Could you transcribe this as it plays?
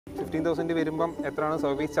15,000 വരുമ്പം എത്രയാണ്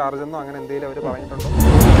service charge എന്നോ അങ്ങനെ എന്തെങ്കിലും അവർ പറഞ്ഞിട്ടുണ്ടോ?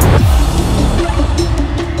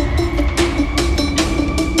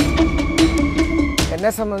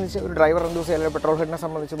 എന്നെ സംബന്ധിച്ച് ഒരു ഡ്രൈവർ എന്തൂസിയം അല്ലെങ്കിൽ പെട്രോൾ ഹെഡിനെ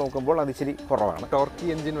സംബന്ധിച്ച് നോക്കുമ്പോൾ അത് ഇച്ചിരി കുറവാണ്. ടോർക്കി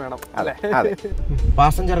എഞ്ചിൻ വേണം അല്ലേ? അതെ.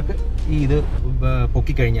 പാസഞ്ചർക്ക് ഇത്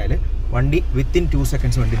പൊക്കി കഴിഞ്ഞാൽ വണ്ടി വിത്തിൻ 2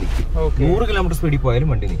 seconds വണ്ടി നിൽക്കും. 100 km സ്പീഡിൽ പോയാലും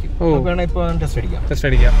വണ്ടി നിൽക്കും. വേണം ഇപ്പോൾ ടെസ്റ്റ്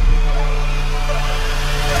അടിക്കാം.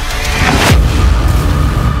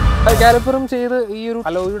 കാലിപ്പറും ചെയ്ത് ഈ ഒരു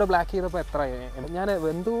അലോയുടെ ബ്ലാക്ക് ചെയ്തപ്പോൾ എത്രയായി? ഞാൻ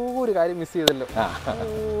എന്തോ ഒരു കാര്യം മിസ് ചെയ്തല്ലോ.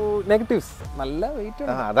 നെഗറ്റീവ്സ് നല്ല വെയിറ്റ്.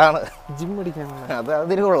 അതാണ് ജിം അടിക്കാൻ. അത്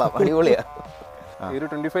അതിന് കൊള്ളാം, അടിപൊളിയാ. ഈ ഒരു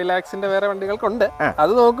 25 lakhsന്റെ വേറെ വണ്ടികൾക്കുണ്ട്,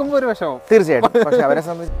 അത് നോക്കുമ്പോൾ ഒരു വിഷമം തീർച്ചയായിട്ടും. പക്ഷെ അവരെ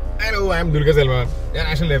സംബന്ധിച്ച് Hello, I am Dulquer Salman. ഞാൻ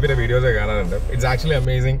ആക്ച്വലി എവിടെ വീഡിയോസ് കാണാറുണ്ട്. It's actually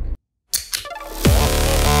amazing.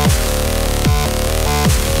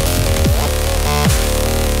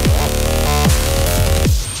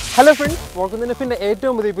 Hello friends, വോക്കുന്നിൻ്റെ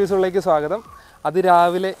ഏറ്റവും പുതിയ എപ്പിസോഡിലേക്ക് സ്വാഗതം.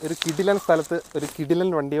 അതിരാവിലെ ഒരു കിടിലൻ സ്ഥലത്ത് ഒരു കിടിലൻ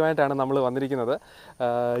വണ്ടിയുമായിട്ടാണ് നമ്മൾ വന്നിരിക്കുന്നത്.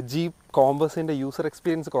 ജീപ്പ് കോമ്പസിൻ്റെ യൂസർ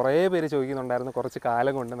എക്സ്പീരിയൻസ് കുറേ പേര് ചോദിക്കുന്നുണ്ടായിരുന്നു കുറച്ച്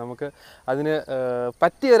കാലം കൊണ്ട്. നമുക്ക് അതിന്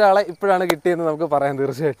പറ്റിയ ഒരാളെ ഇപ്പോഴാണ് കിട്ടിയതെന്ന് നമുക്ക് പറയാം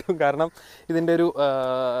തീർച്ചയായിട്ടും. കാരണം ഇതിൻ്റെ ഒരു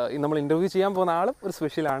നമ്മൾ ഇൻ്റർവ്യൂ ചെയ്യാൻ പോകുന്ന ആളും ഒരു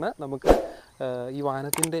സ്പെഷ്യലാണ്. നമുക്ക് ഈ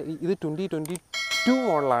വാഹനത്തിൻ്റെ ഇത് 2022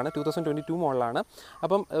 മോഡലാണ്, 2022 മോഡലാണ്.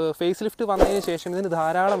 അപ്പം ഫേസ് ലിഫ്റ്റ് വന്നതിന് ശേഷം ഇതിന്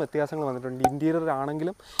ധാരാളം വ്യത്യാസങ്ങൾ വന്നിട്ടുണ്ട്. ഇൻറ്റീരിയർ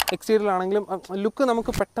ആണെങ്കിലും എക്സ്റ്റീരിയർ ആണെങ്കിലും ലുക്ക്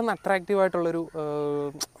നമുക്ക് പെട്ടെന്ന് അട്രാക്റ്റീവായിട്ടുള്ളൊരു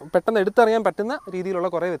പെട്ടെന്ന് എടുത്തറിയാൻ പറ്റുന്ന രീതിയിലുള്ള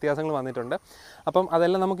കുറേ വ്യത്യാസങ്ങൾ വന്നിട്ടുണ്ട്. അപ്പം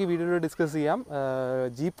അതെല്ലാം നമുക്ക് ഈ വീഡിയോയിൽ ഡിസ്കസ് ചെയ്യാം.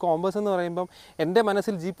 ജീപ്പ് കോമ്പസ് എന്ന് പറയുമ്പം എൻ്റെ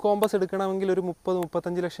മനസ്സിൽ ജീപ്പ് കോമ്പസ് എടുക്കണമെങ്കിൽ ഒരു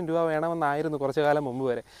 30-35 ലക്ഷം രൂപ വേണമെന്നായിരുന്നു കുറച്ച് കാലം മുമ്പ്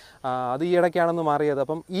വരെ. അത് ഈ ഇടയ്ക്കാണെന്ന് മാറിയത്.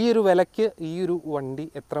 അപ്പം ഈ ഒരു വിലയ്ക്ക് ഈ ഒരു വണ്ടി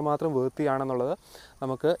എത്രമാത്രം വേർത്തിയാണെന്നുള്ളത്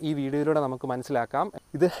നമുക്ക് ഈ വീഡിയോയിലൂടെ നമുക്ക് മനസ്സിലാക്കാം.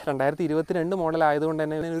 ഇത് 2022 മോഡൽ ആയതുകൊണ്ട്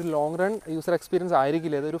തന്നെ ഒരു ലോങ് റൺ യൂസർ എക്സ്പീരിയൻസ്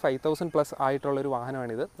ആയിരിക്കില്ല. ഇതൊരു 5,000+ ആയിട്ടുള്ളൊരു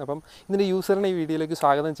വാഹനമാണിത്. അപ്പം ഇതിൻ്റെ യൂസറിനെ ഈ വീഡിയോയിലേക്ക്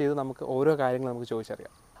സ്വാഗതം ചെയ്ത് നമുക്ക് ഓരോ കാര്യങ്ങൾ നമുക്ക്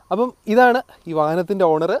ചോദിച്ചറിയാം. അപ്പം ഇതാണ് ഈ വാഹനത്തിൻ്റെ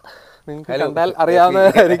ഓണർ. നിങ്ങൾക്ക് കണ്ടാൽ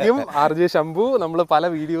അറിയാവുന്നതായിരിക്കും, RJ ശംഭു. നമ്മൾ പല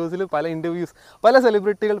വീഡിയോസിൽ പല ഇൻ്റർവ്യൂസ് പല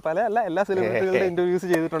സെലിബ്രിറ്റികൾ എല്ലാ സെലിബ്രിറ്റികളുടെ ഇൻ്റർവ്യൂസ്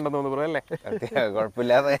ചെയ്തിട്ടുണ്ടെന്ന് തോന്നുന്നു പറയാം അല്ലേ?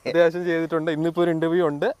 കുഴപ്പമില്ലാതെ അത്യാവശ്യം ചെയ്തിട്ടുണ്ട്. ഇന്നിപ്പോൾ ഒരു ഇൻ്റർവ്യൂ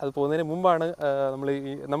ഉണ്ട്. അത് പോകുന്നതിന് മുമ്പാണ്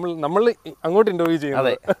നമ്മൾ അങ്ങോട്ട് ഇൻ്റർവ്യൂ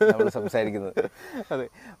ചെയ്യുന്നത്, സംസാരിക്കുന്നത്. അതെ,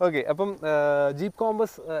 ഓക്കെ. അപ്പം ജീപ്പ്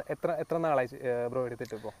കോമ്പസ് എത്ര നാളായി ബ്രോ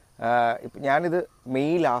എടുത്തിട്ട്? ഇപ്പോൾ ഞാനിത്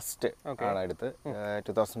മെയ് ലാസ്റ്റ് ആണ് എടുത്ത്,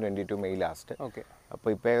 2022 മെയ് ലാസ്റ്റ്. ഓക്കെ. അപ്പോൾ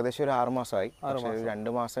ഇപ്പോൾ ഏകദേശം ഒരു 6 മാസമായി. പക്ഷേ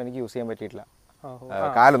 2 മാസം എനിക്ക് യൂസ് ചെയ്യാൻ പറ്റിയിട്ടില്ല,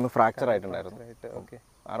 കാലൊന്ന് ഫ്രാക്ചർ ആയിട്ടുണ്ടായിരുന്നു. ഓക്കെ,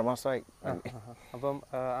 6 മാസമായി. അപ്പം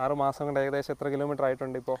 6 മാസം കൊണ്ട് ഏകദേശം എത്ര കിലോമീറ്റർ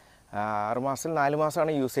ആയിട്ടുണ്ട് ഇപ്പോൾ? 6 മാസത്തിൽ 4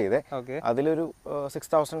 മാസമാണ് യൂസ് ചെയ്തത്. അതിലൊരു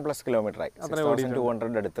 6,000+ കിലോമീറ്റർ ആയി,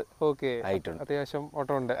 6,200 അടുത്ത് ആയിട്ടുണ്ട്. അത്യാവശ്യം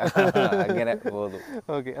ഓട്ടം ഉണ്ട്. അങ്ങനെ പോകുന്നു.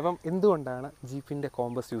 ഓക്കെ. അപ്പം എന്തുകൊണ്ടാണ് ജീപ്പിൻ്റെ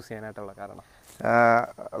കോമ്പസ് യൂസ് ചെയ്യാനായിട്ടുള്ള കാരണം?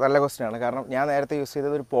 നല്ല ക്വസ്റ്റ്യൻ ആണ്. കാരണം ഞാൻ നേരത്തെ യൂസ്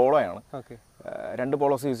ചെയ്തത് ഒരു പോളോയാണ്. ഓക്കെ. 2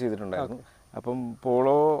 പോളോസ് യൂസ് ചെയ്തിട്ടുണ്ടായിരുന്നു. അപ്പം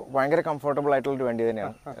പോളോ ഭയങ്കര കംഫർട്ടബിൾ ആയിട്ടുള്ളൊരു വണ്ടി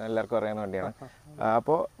തന്നെയാണ്, എല്ലാവർക്കും അറിയാവുന്ന വണ്ടിയാണ്.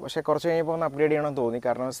 അപ്പോൾ പക്ഷേ കുറച്ച് കഴിഞ്ഞപ്പോൾ ഒന്ന് അപ്ഗ്രേഡ് ചെയ്യണമെന്ന് തോന്നി.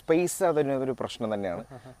 കാരണം സ്പേസ് അതിനൊരു പ്രശ്നം തന്നെയാണ്.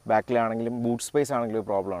 ബാക്കിലാണെങ്കിലും ബൂട്ട് സ്പേസ് ആണെങ്കിലും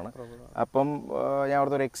പ്രോബ്ലമാണ്. അപ്പം ഞാൻ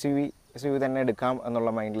അവിടുത്തെ ഒരു SUV തന്നെ എടുക്കാം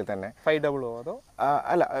എന്നുള്ള മൈൻഡിൽ തന്നെ 500 അതോ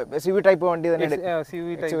അല്ല SUV ടൈപ്പ് വണ്ടി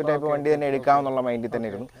തന്നെ എടുക്കാം എന്നുള്ള മൈൻഡിൽ തന്നെ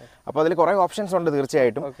ഇരുന്നു. അപ്പോൾ അതിൽ കുറേ ഓപ്ഷൻസ് ഉണ്ട്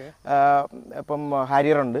തീർച്ചയായിട്ടും. ഇപ്പം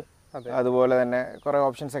ഹാരിയർ ഉണ്ട്, അതുപോലെ തന്നെ കുറേ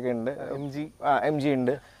ഓപ്ഷൻസ് ഒക്കെ ഉണ്ട്. MG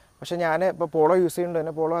ഉണ്ട്. പക്ഷേ ഞാൻ ഇപ്പോൾ പോളോ യൂസ് ചെയ്യുന്നുണ്ട്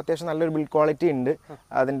തന്നെ. പോളോ അത്യാവശ്യം നല്ലൊരു ബിൽഡ് ക്വാളിറ്റി ഉണ്ട്.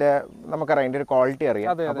 അതിൻ്റെ നമുക്കറിയാം, അതിൻ്റെ ഒരു ക്വാളിറ്റി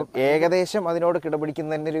അറിയാം. അപ്പം ഏകദേശം അതിനോട്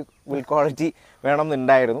കിടപിടിക്കുന്നതിൻ്റെ ഒരു ബിൽഡ് ക്വാളിറ്റി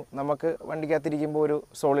വേണമെന്നുണ്ടായിരുന്നു. നമുക്ക് വണ്ടിക്കകത്തിരിക്കുമ്പോൾ ഒരു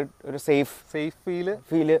സോളിഡ് ഒരു സേഫ് ഫീല്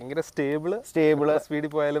ഭയങ്കര സ്റ്റേബിള് സ്പീഡിൽ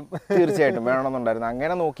പോയാലും തീർച്ചയായിട്ടും വേണമെന്നുണ്ടായിരുന്നു.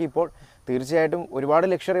 അങ്ങനെ നോക്കിയപ്പോൾ തീർച്ചയായിട്ടും ഒരുപാട്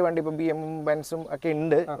ലക്ഷറി വണ്ടി ഇപ്പോൾ BMW ബെൻസും ഒക്കെ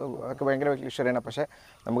ഉണ്ട്, ഒക്കെ ഭയങ്കര ലക്ഷറിയാണ്. പക്ഷേ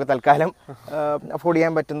നമുക്ക് തൽക്കാലം അഫോർഡ്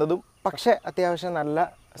ചെയ്യാൻ പറ്റുന്നതും പക്ഷേ അത്യാവശ്യം നല്ല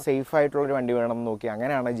സേഫ് ആയിട്ടുള്ളൊരു വണ്ടി വേണമെന്ന് നോക്കി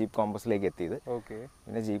അങ്ങനെയാണ് ജീപ്പ് കോമ്പസിലേക്ക് എത്തിയത്.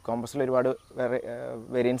 പിന്നെ ജീപ്പ് കോമ്പസിൽ ഒരുപാട്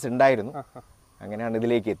വേരിയൻസ് ഉണ്ടായിരുന്നു. അങ്ങനെയാണ്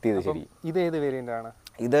ഇതിലേക്ക് എത്തിയത്. ശരി, ഇത് ഏത് വേരിയൻ്റ് ആണ്?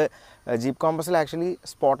 ഇത് ജീപ്പ് കോമ്പസിൽ ആക്ച്വലി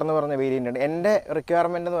സ്പോട്ട് എന്ന് പറഞ്ഞ വേരിയൻ്റ് ഉണ്ട്. എൻ്റെ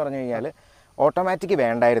റിക്വയർമെൻ്റ് എന്ന് പറഞ്ഞു കഴിഞ്ഞാൽ ഓട്ടോമാറ്റിക്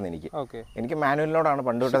വേണ്ടായിരുന്നു എനിക്ക് മാനുവലിനോടാണ്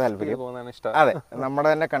പണ്ട് തൊട്ട് താല്പര്യം. അതെ, നമ്മുടെ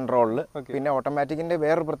തന്നെ കൺട്രോളിൽ. പിന്നെ ഓട്ടോമാറ്റിക്കിന്റെ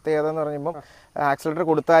വേറൊരു പ്രത്യേകത എന്ന് പറയുമ്പോൾ ആക്സിലറേറ്റർ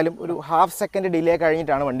കൊടുത്താലും ഒരു 1/2 സെക്കൻഡ് ഡിലേ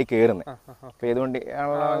കഴിഞ്ഞിട്ടാണ് വണ്ടി കയറുന്നത്. അപ്പോൾ ഏതുകൊണ്ട്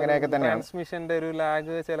അങ്ങനെയൊക്കെ തന്നെയാണ്.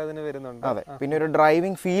 അതെ, പിന്നെ ഒരു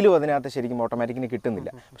ഡ്രൈവിംഗ് ഫീലും അതിനകത്ത് ശരിക്കും ഓട്ടോമാറ്റിക്കിന്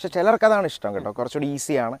കിട്ടുന്നില്ല. പക്ഷെ ചിലർക്ക് അതാണ് ഇഷ്ടം കേട്ടോ, കുറച്ചുകൂടി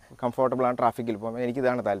ഈസിയാണ്, കംഫർട്ടബിൾ ആണ് ട്രാഫിക്കിൽ പോകുമ്പോൾ.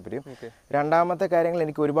 എനിക്കിതാണ് താല്പര്യം. രണ്ടാമത്തെ കാര്യങ്ങൾ,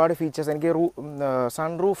 എനിക്ക് ഒരുപാട് ഫീച്ചേഴ്സ്, എനിക്ക്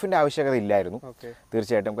സൺറൂഫിന്റെ ആവശ്യകത ഇല്ലായിരുന്നു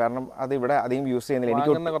തീർച്ചയായിട്ടും. കാരണം അത് ഇവിടെ അധികം യൂസ് ചെയ്യുന്നില്ല,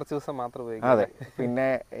 എനിക്ക് കുറച്ച് ദിവസം മാത്രമേ. അതെ, പിന്നെ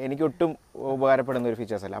എനിക്കൊട്ടും ഉപകാരപ്പെടുന്ന ഒരു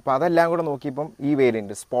ഫീച്ചേഴ്സ് അല്ല. അപ്പോൾ അതെല്ലാം കൂടെ നോക്കിയപ്പം ഈ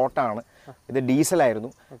വേരിയൻറ്റ് സ്പോട്ടാണ്. ഇത് ഡീസൽ ആയിരുന്നു,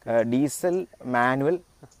 ഡീസൽ മാനുവൽ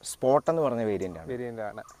സ്പോട്ട് എന്ന് പറഞ്ഞ വേരിയൻ്റ് ആണ്. വേരിയൻ്റ്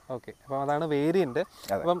ആണ്. ഓക്കെ, അപ്പം അതാണ് വേരിയൻ്റ്.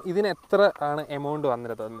 അപ്പം ഇതിന് എത്ര ആണ് എമൗണ്ട്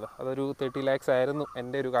വന്നിരുന്നത്? അതൊരു 30 lakhs ആയിരുന്നു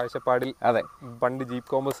എൻ്റെ ഒരു കാഴ്ചപ്പാടിൽ. അതെ, പണ്ട് ജീപ്പ്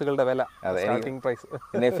കോമ്പസുകളുടെ വില, സ്റ്റാർട്ടിംഗ് പ്രൈസ്.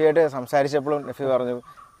 നെഫിയായിട്ട് സംസാരിച്ചപ്പോഴും നെഫി പറഞ്ഞു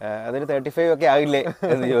അതൊരു 35 ഒക്കെ ആകില്ലേ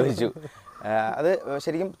എന്ന് ചോദിച്ചു. അത്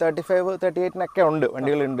ശരിക്കും 35, 38 ഉണ്ട്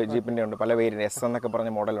വണ്ടികളുണ്ട്, ജീപ്പിൻ്റെ ഉണ്ട്, പല വേരിയൻറ്റ്. എസ് എന്നൊക്കെ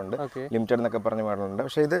പറഞ്ഞ മോഡലുണ്ട്, ലിമിറ്റഡ് എന്നൊക്കെ പറഞ്ഞ മോഡലുണ്ട്.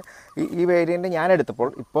 പക്ഷേ ഇത് ഈ വേരിയൻറ്റ് ഞാൻ എടുത്തപ്പോൾ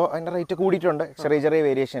ഇപ്പോൾ അതിൻ്റെ റേറ്റ് കൂടിയിട്ടുണ്ട്, ചെറിയ ചെറിയ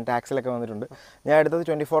വേരിയേഷൻ ടാക്സിലൊക്കെ വന്നിട്ടുണ്ട്. ഞാൻ എടുത്തത്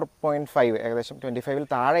 24.5, ഏകദേശം 25-ൽ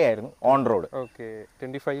താഴെയായിരുന്നു ഓൺ റോഡ്. ഓക്കെ,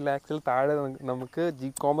 25 lakhs താഴെ നമുക്ക്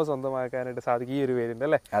ജീപ്പ് കോമ്പസ് സ്വന്തമാക്കാനായിട്ട് സാധിക്കും ഈ ഒരു വേരിയൻറ്റ്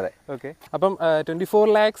അല്ലേ? അതെ. ഓക്കെ, അപ്പം 24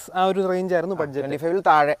 lakhs ആ ഒരു റേഞ്ച് ആയിരുന്നു ബഡ്ജറ്റ്. 25-ൽ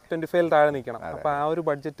താഴെ, 25-ൽ താഴെ നിൽക്കണം. അപ്പോൾ ആ ഒരു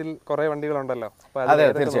ബഡ്ജറ്റിൽ കുറേ വണ്ടികളുണ്ടല്ലോ.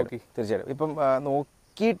 അതെ, തീർച്ചയായിട്ടും. ഇപ്പം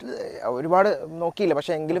നോക്കിയിട്ട് ഒരുപാട് നോക്കിയില്ല,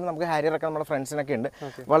 പക്ഷേ എങ്കിലും നമുക്ക് ഹാരിയറൊക്കെ നമ്മുടെ ഫ്രണ്ട്സിനൊക്കെ ഉണ്ട്.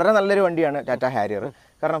 വളരെ നല്ലൊരു വണ്ടിയാണ് ടാറ്റ ഹാരിയർ.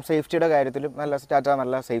 കാരണം സേഫ്റ്റിയുടെ കാര്യത്തിലും ടാറ്റ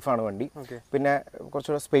നല്ല സേഫാണ് വണ്ടി. പിന്നെ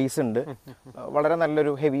കുറച്ചുകൂടെ സ്പേസ് ഉണ്ട്, വളരെ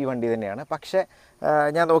നല്ലൊരു ഹെവി വണ്ടി തന്നെയാണ്. പക്ഷേ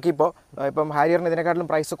ഞാൻ നോക്കിയപ്പോൾ ഇപ്പം ഹാരിയറിന് ഇതിനെക്കാട്ടിലും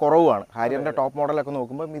പ്രൈസ് കുറവാണ്. ഹാരിയറിൻ്റെ ടോപ്പ് മോഡലൊക്കെ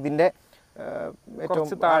നോക്കുമ്പോൾ ഇതിൻ്റെ ഏറ്റവും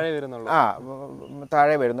താഴെ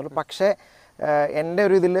വരുന്നുള്ളൂ. പക്ഷേ എൻ്റെ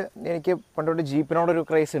ഒരു ഇതിൽ എനിക്ക് പണ്ടോട്ട് ജീപ്പിനോടൊരു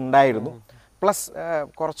ക്രേസ് ഉണ്ടായിരുന്നു. പ്ലസ്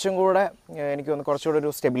കുറച്ചും കൂടെ എനിക്ക് തോന്നുന്നു കുറച്ചുകൂടെ ഒരു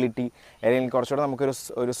സ്റ്റെബിലിറ്റി, അല്ലെങ്കിൽ കുറച്ചുകൂടെ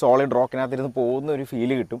നമുക്കൊരു സോളിഡ് റോക്കിനകത്തിരുന്ന് പോകുന്ന ഒരു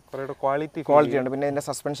ഫീല് കിട്ടും, ക്വാളിറ്റി ഉണ്ട്. പിന്നെ ഇതിൻ്റെ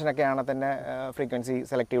സസ്പെൻഷനൊക്കെ ആണെങ്കിൽ തന്നെ ഫ്രീക്വൻസി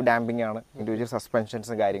സെലക്റ്റീവ് ഡാമ്പിംഗ് ആണ്, ഇൻഡിവിജ്വൽ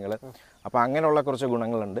സസ്പെൻഷൻസ് കാര്യങ്ങൾ. അപ്പോൾ അങ്ങനെയുള്ള കുറച്ച്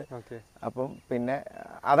ഗുണങ്ങളുണ്ട്. അപ്പം പിന്നെ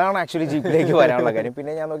അതാണ് ആക്ച്വലി ജീപ്പിലേക്ക് വരാനുള്ള കാര്യം.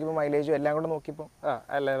 പിന്നെ ഞാൻ നോക്കിയപ്പോൾ മൈലേജും എല്ലാം കൂടെ നോക്കിയപ്പോൾ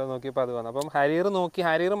എല്ലാവരും നോക്കിയപ്പോൾ അത് വന്നു. അപ്പം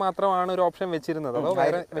ഹാരിയർ മാത്രമാണ് ഒരു ഓപ്ഷൻ വെച്ചിരുന്നത്, അതോ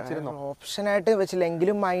വേറെ വെച്ചിരുന്നു? ഓപ്ഷനായിട്ട് വെച്ചില്ല,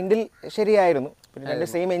 എങ്കിലും മൈൻഡിൽ ശരിയായിരുന്നു. പിന്നെ രണ്ട്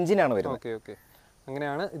സെയിം എഞ്ചിനാണ് വരുന്നത്. ഓക്കെ ഓക്കെ,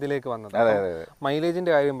 അങ്ങനെയാണ് ഇതിലേക്ക് വന്നത്.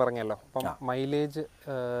 മൈലേജിന്റെ കാര്യം പറഞ്ഞല്ലോ. അപ്പം മൈലേജ്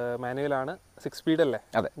മാനുവലാണ്, 6 സ്പീഡ് അല്ലേ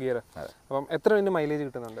ഗിയർ? അപ്പം എത്ര മിനിറ്റ് മൈലേജ്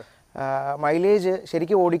കിട്ടുന്നുണ്ട്? മൈലേജ്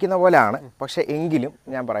ശരിക്കും ഓടിക്കുന്ന പോലെയാണ്, പക്ഷേ എങ്കിലും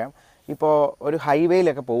ഞാൻ പറയാം, ഇപ്പോൾ ഒരു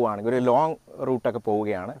ഹൈവേയിലൊക്കെ പോവുകയാണെങ്കിൽ, ഒരു ലോങ് റൂട്ടൊക്കെ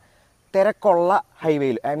പോവുകയാണ്, തിരക്കുള്ള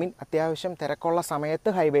ഹൈവേയിൽ, ഐ മീൻ അത്യാവശ്യം തിരക്കുള്ള സമയത്ത്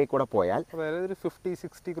ഹൈവേ കൂടെ പോയാൽ, ഒരു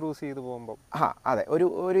 50-60 ക്രൂസ് ചെയ്ത് പോകുമ്പോൾ, അതെ,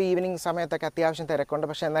 ഒരു ഈവനിങ് സമയത്തൊക്കെ അത്യാവശ്യം തിരക്കുണ്ട്,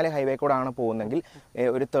 പക്ഷേ എന്നാലും ഹൈവേ കൂടെ ആണ് പോകുന്നെങ്കിൽ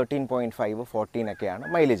ഒരു 13.5, 14 ഒക്കെയാണ്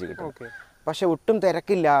മൈലേജ് കിട്ടുന്നത്. പക്ഷെ ഒട്ടും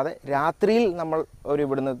തിരക്കില്ലാതെ രാത്രിയിൽ നമ്മൾ ഒരു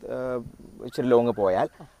ഇവിടുന്ന് ഇച്ചിരി ലോങ് പോയാൽ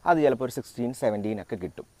അത് ചിലപ്പോൾ ഒരു 16-17 ഒക്കെ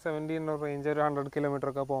കിട്ടും. 17 റേഞ്ച് ഒരു 100 കിലോമീറ്റർ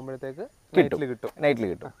ഒക്കെ പോകുമ്പോഴത്തേക്ക് നൈറ്റിൽ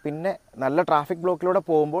കിട്ടും. പിന്നെ നല്ല ട്രാഫിക് ബ്ലോക്കിലൂടെ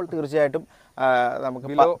പോകുമ്പോൾ തീർച്ചയായിട്ടും നമുക്ക്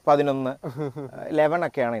 11, 11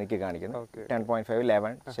 ഒക്കെയാണ് എനിക്ക് കാണിക്കുന്നത്. 10.5,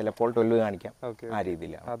 11, ചിലപ്പോൾ 12 കാണിക്കാം. ആ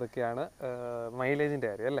രീതിയിലാണ്. അതൊക്കെയാണ് മൈലേജിന്റെ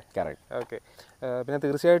കാര്യം അല്ലേ? കറക്റ്റ്. ഓക്കെ. പിന്നെ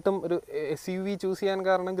തീർച്ചയായിട്ടും ഒരു SUV ചൂസ് ചെയ്യാൻ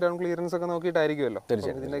കാരണം ഗ്രൗണ്ട് ക്ലിയറൻസ് ഒക്കെ നോക്കിയിട്ടായിരിക്കുമല്ലോ.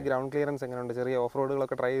 ഇതിന്റെ ഗ്രൗണ്ട് ക്ലിയറൻസ് എങ്ങനെയുണ്ട്? ചെറിയ ഓഫ്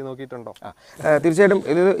റോഡുകളൊക്കെ ട്രൈ ചെയ്ത് നോക്കിയിട്ടുണ്ടോ? തീർച്ചയായിട്ടും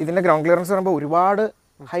ഇതിന്റെ ഗ്രൗണ്ട് ക്ലിയറൻസ് പറയുമ്പോൾ ഒരുപാട്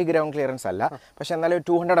ഹൈ ഗ്രൗണ്ട് ക്ലിയറൻസ് അല്ല, പക്ഷെ എന്നാലും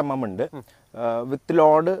 200 mm ഉണ്ട്. വിത്ത്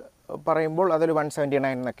ലോഡ് പറയുമ്പോൾ അതൊരു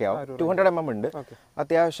 179 എന്നൊക്കെ ആവും. 200 mm ഉണ്ട്.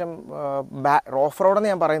 അത്യാവശ്യം ഓഫ്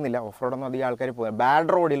റോഡെന്ന് ഞാൻ പറയുന്നില്ല, ഓഫ് റോഡൊന്നും അധികം ആൾക്കാർ പോകുക,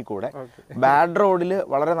 ബാഡ് റോഡിൽ കൂടെ, ബാഡ് റോഡിൽ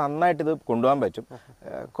വളരെ നന്നായിട്ട് ഇത് കൊണ്ടുപോകാൻ പറ്റും.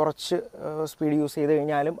 കുറച്ച് സ്പീഡ് യൂസ് ചെയ്ത്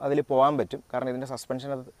കഴിഞ്ഞാലും അതിൽ പോകാൻ പറ്റും. കാരണം ഇതിൻ്റെ സസ്പെൻഷൻ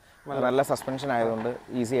നല്ല സസ്പെൻഷൻ ആയതുകൊണ്ട്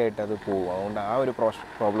ഈസി ആയിട്ട് അത് പോകും. അതുകൊണ്ട് ആ ഒരു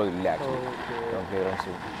പ്രോബ്ലം ഇല്ല,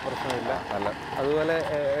 പ്രശ്നമില്ല. നല്ല അതുപോലെ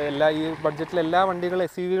ഈ ബഡ്ജറ്റിൽ എല്ലാ വണ്ടികളും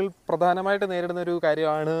SUV-കൾ പ്രധാനമായിട്ട് നേരിടുന്ന ഒരു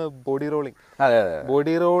കാര്യമാണ് ബോഡി റോളിംഗ്.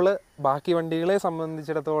 ബോഡി റോള് ബാക്കി വണ്ടികളെ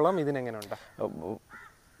സംബന്ധിച്ചിടത്തോളം ഇതിനെങ്ങനെയുണ്ട്?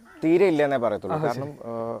 തീരെ ഇല്ല എന്നേ പറയത്തുള്ളൂ. കാരണം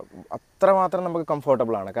അത്രമാത്രം നമുക്ക്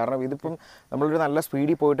കംഫർട്ടബിൾ ആണ്. കാരണം ഇതിപ്പം നമ്മളൊരു നല്ല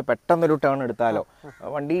സ്പീഡിൽ പോയിട്ട് പെട്ടെന്നൊരു ടേൺ എടുത്താലോ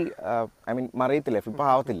വണ്ടി ഐ മീൻ മറിയത്തില്ല, ഫ്ലിപ്പ്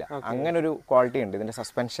ആവത്തില്ല. അങ്ങനെ ഒരു ക്വാളിറ്റി ഉണ്ട് ഇതിൻ്റെ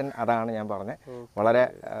സസ്പെൻഷൻ. അതാണ് ഞാൻ പറഞ്ഞത്, വളരെ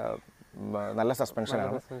നല്ല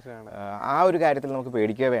സസ്പെൻഷനാണ്. ആ ഒരു കാര്യത്തിൽ നമുക്ക്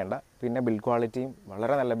പേടിക്കുക വേണ്ട. പിന്നെ ബിൽഡ് ക്വാളിറ്റിയും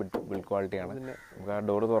വളരെ നല്ല ബിൽഡ് ക്വാളിറ്റിയാണ്. നമുക്ക് ആ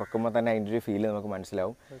ഡോറ് തുറക്കുമ്പോൾ തന്നെ അതിൻ്റെ ഒരു ഫീല് നമുക്ക്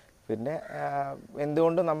മനസ്സിലാവും. പിന്നെ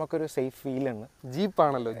എന്തുകൊണ്ടും നമുക്കൊരു സേഫ് ഫീൽ ആണ്.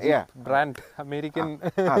 ജീപ്പാണല്ലോ ബ്രാൻഡ്, അമേരിക്കൻ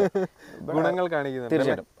ഗുണങ്ങൾ കാണിക്കുന്നത്.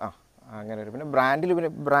 തീർച്ചയായിട്ടും അങ്ങനെ ഒരു പിന്നെ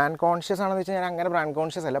ബ്രാൻഡ് കോൺഷ്യസ് ആണെന്ന് വെച്ചാൽ ഞാൻ അങ്ങനെ ബ്രാൻഡ്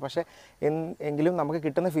കോൺഷ്യസ് അല്ല, പക്ഷേ എങ്കിലും നമുക്ക്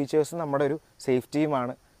കിട്ടുന്ന ഫീച്ചേഴ്സ് നമ്മുടെ ഒരു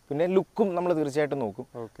സേഫ്റ്റിയുമാണ്. പിന്നെ ലുക്കും നമ്മൾ തീർച്ചയായിട്ടും നോക്കും,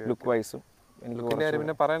 ലുക്ക് വൈസും.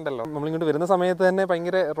 പിന്നെ പറയണ്ടല്ലോ, നമ്മളിങ്ങോട്ട് വരുന്ന സമയത്ത് തന്നെ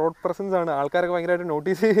ഭയങ്കര റോഡ് പ്രസൻസ് ആണ്, ആൾക്കാരൊക്കെ ഭയങ്കരമായിട്ട്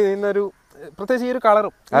നോട്ടീസ് ചെയ്യുന്ന ഒരു, പ്രത്യേകിച്ച് ഈ ഒരു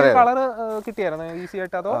കളറും. കളറ് കിട്ടിയായിരുന്നു ഈസി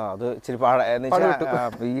ആയിട്ട്? അതോ അത് ഇച്ചിരി പാടാന്ന്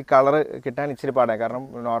വെച്ചാൽ ഈ കളറ് കിട്ടാൻ ഇച്ചിരി പാടാണ്. കാരണം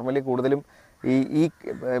നോർമലി കൂടുതലും ഈ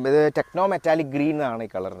ടെക്നോ മെറ്റാലിക് ഗ്രീൻ എന്നാണ് ഈ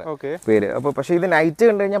കളറിന്റെ പേര്. അപ്പോൾ പക്ഷേ ഇത് നൈറ്റ്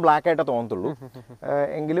കണ്ടു കഴിഞ്ഞാൽ ബ്ലാക്ക് ആയിട്ടേ തോന്നത്തുള്ളൂ.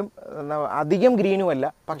 എങ്കിലും അധികം ഗ്രീനും അല്ല,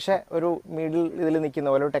 പക്ഷെ ഒരു മിഡിൽ ഇതിൽ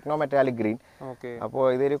നിൽക്കുന്ന പോലെ ടെക്നോ മെറ്റാലിക് ഗ്രീൻ. അപ്പോൾ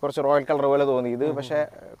ഇതൊരു കുറച്ച് റോയൽ കളർ പോലെ തോന്നി. ഇത് പക്ഷേ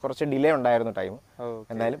കുറച്ച് ഡിലേ ഉണ്ടായിരുന്നു ടൈം,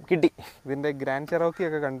 എന്തായാലും കിട്ടി. ഇതിന്റെ ഗ്രാൻഡ് ചെറോക്കി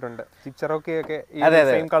ഒക്കെ കണ്ടിട്ടുണ്ട്, ജീപ്പ് ചെറോക്കി ഒക്കെ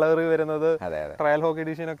സെയിം കളർ വരുന്നത് ട്രയൽ ഹോക്ക്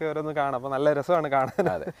എഡിഷൻ ഒക്കെ ഓരോന്ന് കാണാം. അപ്പോൾ നല്ല രസമാണ് കാണാൻ.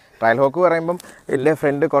 അതെ, ട്രയൽ ഹോക്ക് പറയുമ്പം ഇതിൻ്റെ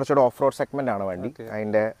ഫ്രണ്ട് കുറച്ചുകൂടെ ഓഫ് റോഡ് സെഗ്മെന്റ് ആണ് വണ്ടി.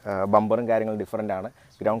 അതിൻ്റെ ബമ്പറും കാര്യങ്ങളും ഡിഫറെൻ്റ് ആണ്,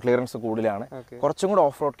 ഗ്രൗണ്ട് ക്ലിയറൻസ് കൂടുതലാണ്, കുറച്ചും കൂടെ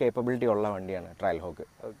ഓഫ് റോഡ് കേപ്പബിലിറ്റി ഉള്ള വണ്ടിയാണ് ട്രയൽ ഹോക്ക്.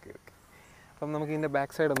 ഓക്കെ ഓക്കെ, അപ്പം നമുക്ക് ഇതിൻ്റെ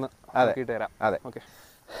ബാക്ക് സൈഡ് ഒന്ന് നോക്കിയിട്ട് തരാം. അതെ, ഓക്കെ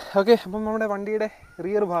ഓക്കെ. അപ്പം നമ്മുടെ വണ്ടിയുടെ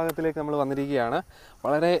റിയർ ഭാഗത്തിലേക്ക് നമ്മൾ വന്നിരിക്കുകയാണ്.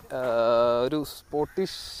 വളരെ ഒരു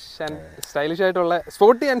സ്പോർട്ടിഷ് ആൻഡ് സ്റ്റൈലിഷ് ആയിട്ടുള്ള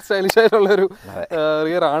ഒരു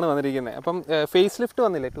റിയർ ആണ് വന്നിരിക്കുന്നത്. അപ്പം ഫേസ് ലിഫ്റ്റ്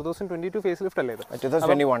വന്നില്ലേ? 2022 ഫേസ് ലിഫ്റ്റ് അല്ലേ ഇത്?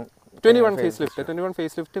 21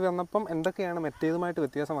 ഫേസ് ലിഫ്റ്റ് വന്നപ്പം എന്തൊക്കെയാണ് മറ്റേതുമായിട്ട്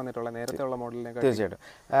വ്യത്യാസം വന്നിട്ടുള്ളത് നേരത്തെ ഉള്ള മോഡലിനെ? തീർച്ചയായിട്ടും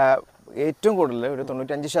ഏറ്റവും കൂടുതൽ ഒരു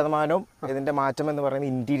 95% ഇതിന്റെ മാറ്റം എന്ന്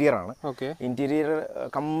പറയുന്നത് ഇന്റീരിയർ ആണ്. ഇന്റീരിയർ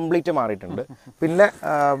കംപ്ലീറ്റ് മാറിയിട്ടുണ്ട്. പിന്നെ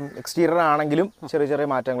എക്സ്റ്റീരിയർ ആണെങ്കിലും ചെറിയ ചെറിയ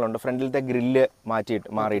മാറ്റങ്ങളുണ്ട്. ഫ്രണ്ടിലത്തെ ഗ്രില്ല്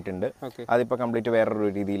മാറിയിട്ടുണ്ട്, അതിപ്പോൾ കംപ്ലീറ്റ് വേറൊരു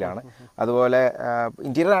രീതിയിലാണ്. അതുപോലെ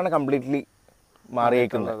ഇന്റീരിയർ ആണ് കംപ്ലീറ്റ്ലി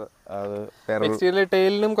മാറിയേക്കുന്നത്.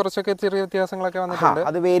 ടൈലിനും കുറച്ചൊക്കെ ചെറിയ വ്യത്യാസങ്ങളൊക്കെ വന്നിട്ടുണ്ട്.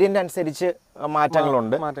 അത് വേരിയന്റ് അനുസരിച്ച്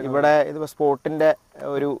മാറ്റങ്ങളുണ്ട്. ഇവിടെ ഇത് സ്പോർട്ടിന്റെ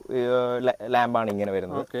ഒരു ലാമ്പാണ് ഇങ്ങനെ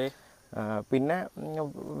വരുന്നത്. പിന്നെ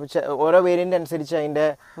ഓരോ വേരിയന്റ് അനുസരിച്ച് അതിന്റെ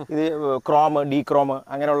ഇത് ക്രോം, ഡി ക്രോം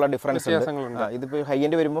അങ്ങനെയുള്ള ഡിഫറൻസ് ഉണ്ട്. ഇതിപ്പോൾ ഹൈ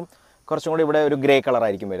എൻഡ് വരുമ്പം കുറച്ചും കൂടി ഇവിടെ ഒരു ഗ്രേ കളർ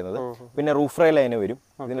ആയിരിക്കും വരുന്നത്. പിന്നെ റൂഫ് റെയിൽ അതിന് വരും,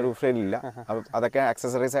 ഇതിന് റൂഫ് റെയിൽ ഇല്ല. അതൊക്കെ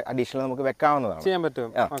ആക്സസറീസ് അഡീഷണൽ നമുക്ക് വെക്കാവുന്നതാണ്, ചെയ്യാൻ പറ്റും.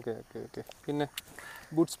 പിന്നെ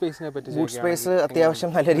ബൂട്ട് സ്പേസിനെ പറ്റി? ബൂട്ട് സ്പേസ് അത്യാവശ്യം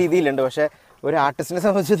നല്ല രീതിയിലുണ്ട്. പക്ഷെ ഒരു ആർട്ടിസ്റ്റിനെ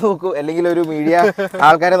സംബന്ധിച്ച് നോക്കൂ, അല്ലെങ്കിൽ ഒരു മീഡിയ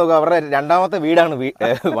ആൾക്കാരെ നോക്കൂ, അവരുടെ രണ്ടാമത്തെ വീടാണ്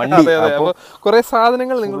വണ്ടി. കുറെ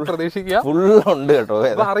സാധനങ്ങൾ നിങ്ങൾ പ്രതീക്ഷിക്കുക, ഫുള്ളുണ്ട് കേട്ടോ.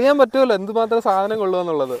 അറിയാൻ പറ്റുമല്ലോ എന്തുമാത്രം സാധനം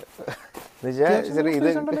കൊള്ളുമെന്നുള്ളത്.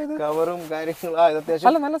 ഇത് കവറും കാര്യങ്ങളും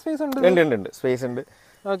അത്യാവശ്യം നല്ല സ്പേസ് ഉണ്ട്, സ്പേസ് ഉണ്ട്.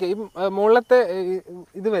 ഓക്കെ, ഈ മുകളിലത്തെ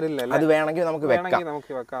ഇത് വരില്ല, അത് വേണമെങ്കിൽ നമുക്ക്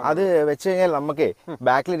വെക്കാം. അത് വെച്ച് കഴിഞ്ഞാൽ നമുക്ക്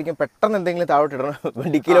ബാക്കിലിരിക്കും പെട്ടെന്ന് എന്തെങ്കിലും താഴോട്ട് ഇടണം,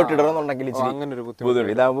 ഡിക്കിയിലോട്ട് ഇടണം എന്നുണ്ടെങ്കിൽ അങ്ങനെ ഒരു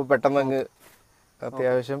ബുദ്ധിമുട്ട്. ഇതാകുമ്പോൾ പെട്ടെന്ന് അങ്ങ്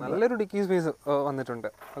അത്യാവശ്യം നല്ലൊരു ഡിക്കി സ്പേസ് വന്നിട്ടുണ്ട്.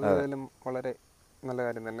 അതായാലും വളരെ നല്ല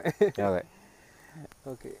കാര്യം തന്നെ. അതെ,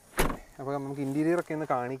 ഓക്കെ. അപ്പോൾ നമുക്ക് ഇന്റീരിയർ ഒക്കെ ഒന്ന്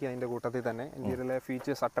കാണിക്കുക. അതിൻ്റെ കൂട്ടത്തിൽ തന്നെ ഇന്റീരിയറിലെ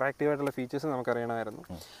ഫീച്ചേഴ്സ്, അട്രാക്റ്റീവ് ആയിട്ടുള്ള ഫീച്ചേഴ്സ് നമുക്ക് അറിയണമായിരുന്നു.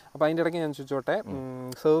 അപ്പോൾ അതിൻ്റെ ഇടയ്ക്ക് ഞാൻ ചോദിച്ചോട്ടെ,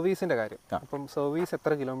 സർവീസിൻ്റെ കാര്യം. അപ്പം സർവീസ്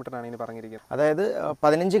എത്ര കിലോമീറ്ററാണ് ഇതിന് പറഞ്ഞിരിക്കുന്നത്? അതായത്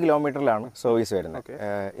 15 കിലോമീറ്ററിലാണ് സർവീസ് വരുന്നത്,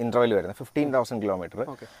 ഇൻട്രോയിൽ വരുന്നത് 15,000 കിലോമീറ്റർ.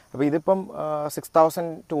 അപ്പോൾ ഇതിപ്പം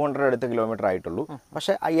 6,200 അടുത്ത കിലോമീറ്റർ ആയിട്ടുള്ളൂ.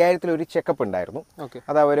 പക്ഷേ 5000 ഒരു ചെക്കപ്പ് ഉണ്ടായിരുന്നു.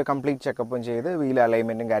 അത് അവർ കംപ്ലീറ്റ് ചെക്കപ്പും ചെയ്ത് വീൽ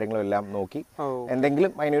അലൈൻമെന്റും കാര്യങ്ങളും എല്ലാം നോക്കി,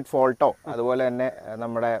 എന്തെങ്കിലും മൈന്യൂട്ട് ഫോൾട്ടോ അതുപോലെ തന്നെ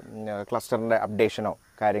നമ്മുടെ ക്ലസ്റ്ററിന്റെ അപ്ഡേഷനോ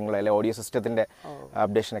കാര്യങ്ങളോ അല്ലെങ്കിൽ ഓഡിയോ സിസ്റ്റത്തിന്റെ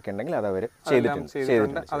അപ്ഡേഷൻ ഒക്കെ ഉണ്ടെങ്കിൽ അത് അവർ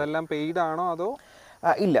ചെയ്തിട്ടുണ്ട്. അതെല്ലാം പെയ്ഡ് ആണോ അതോ?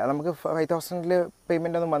 ഇല്ല, നമുക്ക് 5,000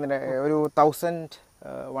 പേയ്മെന്റ് ഒന്നും വന്നില്ല, ഒരു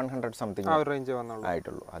 1,100 സംതിങ് റേഞ്ച്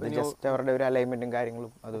ആയിട്ടുള്ളൂ. അത് ജസ്റ്റ് അവരുടെ ഒരു അലൈൻമെന്റും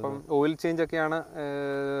കാര്യങ്ങളും. ഓയിൽ ചേഞ്ച് ഒക്കെയാണ്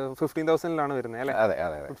 15,000 വരുന്നത് അല്ലേ? അതെ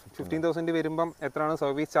അതെ. 15,000 വരുമ്പം എത്രയാണ്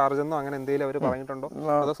സർവീസ് ചാർജ് എന്നോ അങ്ങനെ എന്തെങ്കിലും അവർ പറഞ്ഞിട്ടുണ്ടോ?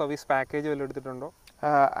 അതോ സർവീസ് പാക്കേജ് വല്ലതും എടുത്തിട്ടുണ്ടോ?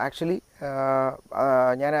 ആക്ച്വലി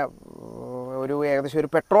ഞാൻ ഒരു ഏകദേശം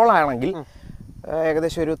ഒരു പെട്രോൾ ആണെങ്കിൽ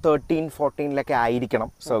ഏകദേശം ഒരു 13-14 ആയിരിക്കണം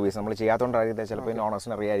സർവീസ്. നമ്മൾ ചെയ്യാത്തതുകൊണ്ടായിരിക്കും, ചിലപ്പോൾ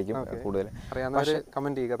ഓണേഴ്സിന് അറിയായിരിക്കും കൂടുതൽ.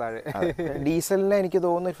 ഡീസലിന് എനിക്ക്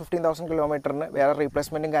തോന്നുന്നു 15,000 കിലോമീറ്ററിന് വേറെ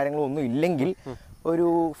റീപ്ലേസ്മെന്റും കാര്യങ്ങളും ഒന്നും ഇല്ലെങ്കിൽ ഒരു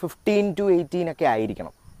 15 to 18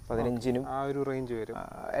 ആയിരിക്കണം. 15 ആ ഒരു റേഞ്ച് വരും,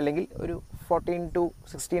 അല്ലെങ്കിൽ ഒരു 14 to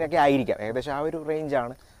 16 ആയിരിക്കാം. ഏകദേശം ആ ഒരു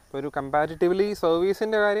റേഞ്ചാണ്. ഒരു കമ്പാരിറ്റീവ്ലി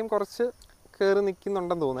സർവീസിന്റെ കാര്യം കുറച്ച് കയറി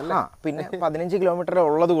നിൽക്കുന്നുണ്ടെന്ന് തോന്നുന്നു. പിന്നെ 15 കിലോമീറ്റർ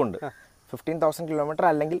ഉള്ളത് കൊണ്ട് 15,000 കിലോമീറ്റർ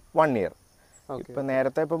അല്ലെങ്കിൽ 1 year. ഇപ്പൊ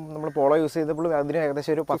നേരത്തെ ഇപ്പം നമ്മൾ പോളോ യൂസ് ചെയ്തപ്പോൾ അതിന്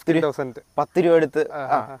ഏകദേശം ഒരു 10 രൂപ എടുത്ത്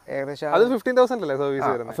ഏകദേശം 15,000 അല്ലേ സർവീസ്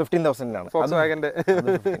വരുന്നത്? 15,000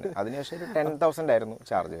 അതിനുശേഷം ഒരു 10,000 ആയിരുന്നു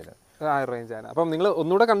ചാർജ് വരുന്നത്. ആ റേഞ്ചാണ്. അപ്പം നിങ്ങൾ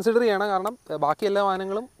ഒന്നുകൂടെ കൺസിഡർ ചെയ്യണം, കാരണം ബാക്കി എല്ലാ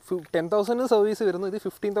വാഹനങ്ങളും 10,000 സർവീസ് വരുന്നു, ഇത്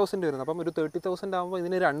 15,000 വരുന്നു. അപ്പം ഒരു 30,000 ആകുമ്പോൾ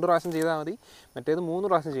ഇതിന് 2 പ്രാവശ്യം ചെയ്താൽ മതി, മറ്റേത് 3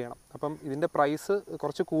 പ്രാവശ്യം ചെയ്യണം. അപ്പം ഇതിൻ്റെ പ്രൈസ്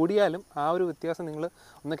കുറച്ച് കൂടിയാലും ആ ഒരു വ്യത്യാസം നിങ്ങൾ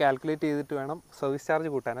ഒന്ന് കാൽക്കുലേറ്റ് ചെയ്തിട്ട് വേണം സർവീസ് ചാർജ്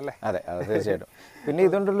കൂട്ടാനല്ലേ? അതെ അതെ, തീർച്ചയായിട്ടും. പിന്നെ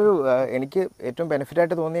ഇതുകൊണ്ടുള്ളൊരു എനിക്ക് ഏറ്റവും ബെനിഫിറ്റ്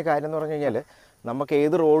ആയിട്ട് തോന്നിയ കാര്യം എന്ന് പറഞ്ഞു കഴിഞ്ഞാൽ, നമുക്ക്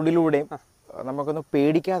ഏത് റോഡിലൂടെയും നമുക്കൊന്ന്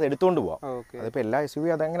പേടിക്കാതെ എടുത്തുകൊണ്ട് പോവാം. അതിപ്പോൾ എല്ലാ SUV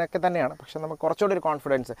അതങ്ങനെയൊക്കെ തന്നെയാണ്, പക്ഷെ നമുക്ക് കുറച്ചുകൂടി ഒരു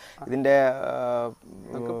കോൺഫിഡൻസ് ഇതിൻ്റെ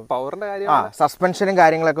പവറിൻ്റെ കാര്യം, സസ്പെൻഷനും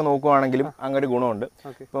കാര്യങ്ങളൊക്കെ നോക്കുവാണെങ്കിലും അങ്ങനെ ഒരു ഗുണമുണ്ട്.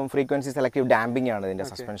 ഇപ്പം ഫ്രീക്വൻസി സെലക്റ്റീവ് ഡാമ്പിംഗ് ആണ് ഇതിൻ്റെ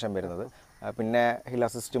സസ്പെൻഷൻ വരുന്നത്. പിന്നെ ഹിൽ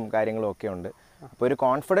അസിസ്റ്റും കാര്യങ്ങളും ഒക്കെ ഉണ്ട്. അപ്പോൾ ഒരു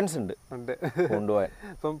കോൺഫിഡൻസ് ഉണ്ട് കൊണ്ടുപോകാൻ.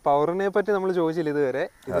 ഇപ്പം പവറിനെ പറ്റി നമ്മൾ ചോദിച്ചില്ല ഇതുവരെ.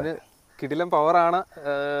 ഇതിന് കിടിലം പവറാണ്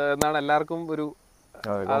എന്നാണ് എല്ലാവർക്കും ഒരു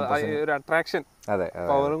അട്രാക്ഷൻ. അതെ,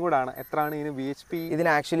 പവറും കൂടാണ്. എത്രയാണ് ഇതിന് BHP? ഇതിന്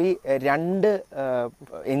ആക്ച്വലി 2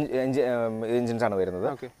 എഞ്ചിൻസ് ആണ് വരുന്നത്.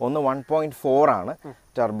 ഒന്ന് 1.4 ആണ്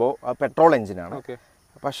ടർബോ പെട്രോൾ എഞ്ചിനാണ്.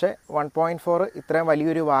 പക്ഷേ 1.4 ഇത്രയും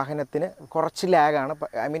വലിയൊരു വാഹനത്തിന് കുറച്ച് ലാഗാണ്.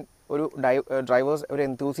 ഐ മീൻ ഒരു ഡ്രൈവേഴ്സ് ഒരു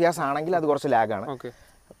എന്തൂസിയാസ് ആണെങ്കിൽ അത് കുറച്ച് ലാഗാണ്.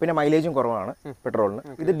 പിന്നെ മൈലേജും കുറവാണ് പെട്രോളിന്.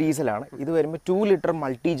 ഇത് ഡീസലാണ്. ഇത് വരുമ്പോൾ 2 ലിറ്റർ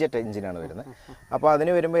മൾട്ടി ജെറ്റ് എഞ്ചിനാണ് വരുന്നത്. അപ്പോൾ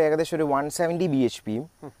അതിന് വരുമ്പോൾ ഏകദേശം ഒരു 170 bhpയും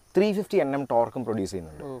 350 Nm ടോർക്കും പ്രൊഡ്യൂസ്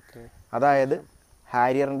ചെയ്യുന്നുണ്ട്. അതായത്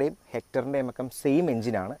ഹാരിയറിൻ്റെയും ഹെക്ടറിൻ്റെയും ഒക്കെ സെയിം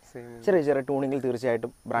എഞ്ചിനാണ്. ചെറിയ ചെറിയ ട്യൂണിങ്ങിൽ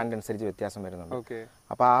തീർച്ചയായിട്ടും ബ്രാൻഡ് അനുസരിച്ച് വ്യത്യാസം വരുന്നുണ്ട്.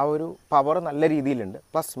 അപ്പോൾ ആ ഒരു പവർ നല്ല രീതിയിലുണ്ട്.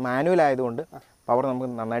 പ്ലസ് മാനുവൽ ആയതുകൊണ്ട് പവർ നമുക്ക്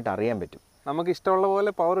നന്നായിട്ട് അറിയാൻ പറ്റും. നമുക്ക് ഇഷ്ടമുള്ള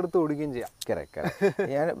പോലെ പവർ എടുത്ത് ഓടിക്കുകയും ചെയ്യാം. കറക്റ്റ്.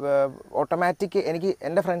 ഞാൻ ഓട്ടോമാറ്റിക്, എനിക്ക്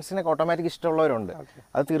എൻ്റെ ഫ്രണ്ട്സിനൊക്കെ ഓട്ടോമാറ്റിക് ഇഷ്ടമുള്ളവരുണ്ട്.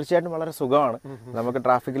 അത് തീർച്ചയായിട്ടും വളരെ സുഖമാണ്. നമുക്ക്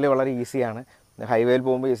ട്രാഫിക്കിൽ വളരെ ഈസിയാണ്, ഹൈവേയിൽ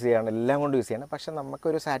പോകുമ്പോൾ ഈസിയാണ്, എല്ലാം കൊണ്ടും ഈസിയാണ്. പക്ഷെ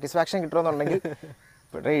നമുക്കൊരു സാറ്റിസ്ഫാക്ഷൻ കിട്ടുമെന്നുണ്ടെങ്കിൽ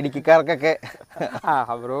ഇവിടെ ഇടുക്കിക്കാർക്കൊക്കെ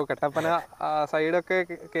ബ്രോ കട്ടപ്പന സൈഡൊക്കെ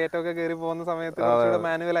കയറ്റമൊക്കെ കയറി പോകുന്ന സമയത്ത് കുറച്ചുകൂടെ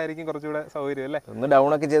മാനുവൽ ആയിരിക്കും കുറച്ചുകൂടെ സൗകര്യം അല്ലേ? ഒന്ന് ഡൗൺ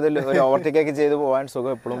ഒക്കെ ചെയ്ത് ഒരു ഓവർടേക്ക് ഒക്കെ ചെയ്ത് പോകാൻ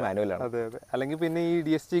സുഖം എപ്പോഴും മാനുവലാണ്. അതെ അതെ. അല്ലെങ്കിൽ പിന്നെ ഈ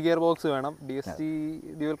DSG ഗിയർ ബോക്സ് വേണം. DSG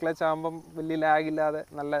ഡ്യുവൽ ക്ലച്ച് ആകുമ്പം വലിയ ലാഗ് ഇല്ലാതെ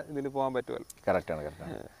നല്ല ഇതിൽ പോകാൻ പറ്റുമല്ലോ. കറക്റ്റാണ്.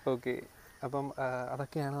 ഓക്കെ. അപ്പം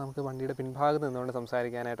അതൊക്കെയാണ് നമുക്ക് വണ്ടിയുടെ പിൻഭാഗത്ത് നിന്നുകൊണ്ട്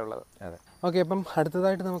സംസാരിക്കാനായിട്ടുള്ളത്. ഓക്കെ. അപ്പം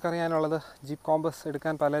അടുത്തതായിട്ട് നമുക്കറിയാനുള്ളത് ജീപ്പ് കോമ്പസ്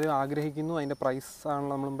എടുക്കാൻ പലരും ആഗ്രഹിക്കുന്നു. അതിൻ്റെ പ്രൈസ്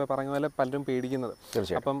ആണല്ലോ നമ്മൾ മുമ്പേ പറഞ്ഞ പോലെ പലരും പേടിക്കുന്നത്.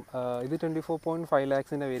 അപ്പം ഇത് 24.5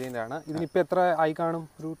 lakhs വേരിയൻ്റ് ആണ്. ഇതിനിപ്പോൾ എത്ര ആയി കാണും?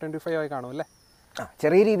 ഒരു 25 ആയി കാണും അല്ലേ?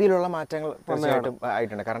 ചെറിയ രീതിയിലുള്ള മാറ്റങ്ങൾ തീർച്ചയായിട്ടും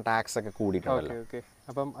ആയിട്ടുണ്ട്, കാരണം ടാക്സ് ഒക്കെ കൂടിയിട്ടുണ്ട്. ഓക്കെ.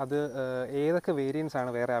 അപ്പം അത് ഏതൊക്കെ വേരിയൻസ് ആണ്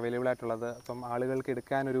വേറെ അവൈലബിൾ ആയിട്ടുള്ളത്? അപ്പം ആളുകൾക്ക്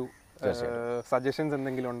എടുക്കാനൊരു സജഷൻസ്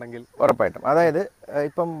എന്തെങ്കിലും ഉണ്ടെങ്കിൽ? ഉറപ്പായിട്ടും. അതായത്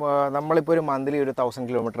ഇപ്പം നമ്മളിപ്പോൾ ഒരു മന്ത്ലി ഒരു 1000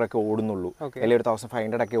 കിലോമീറ്റർ ഒക്കെ ഓടുന്നുള്ളൂ, അല്ലെങ്കിൽ ഒരു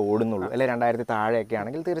 1500 ഒക്കെ ഓടുന്നുള്ളൂ, അല്ലെങ്കിൽ 2000 താഴെയൊക്കെ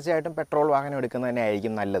ആണെങ്കിൽ തീർച്ചയായിട്ടും പെട്രോൾ വാഹനം എടുക്കുന്നത് തന്നെ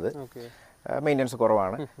ആയിരിക്കും നല്ലത്. മെയിൻ്റനൻസ്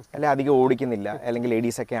കുറവാണ്, അല്ലെങ്കിൽ അധികം ഓടിക്കുന്നില്ല, അല്ലെങ്കിൽ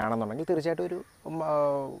ലേഡീസ് ഒക്കെ ആണെന്നുണ്ടെങ്കിൽ തീർച്ചയായിട്ടും ഒരു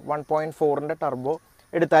 1.4ൻ്റെ ടർബോ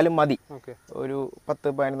എടുത്താലും മതി. ഒരു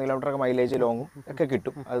 10-15 കിലോമീറ്റർ ഒക്കെ മൈലേജ് ലോങ്ങും ഒക്കെ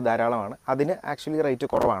കിട്ടും. അത് ധാരാളമാണ്. അതിന് ആക്ച്വലി റേറ്റ്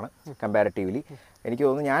കുറവാണ് കമ്പാരിറ്റീവ്ലി. എനിക്ക്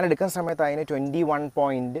തോന്നുന്നു ഞാൻ എടുക്കുന്ന സമയത്ത് അതിന്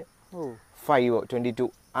 21.5 22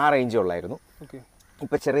 ആ റേഞ്ച് ഉള്ളായിരുന്നു.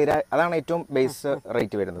 ഇപ്പോൾ ചെറിയ അതാണ് ഏറ്റവും ബേസ്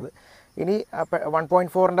റേറ്റ് വരുന്നത്. ഇനി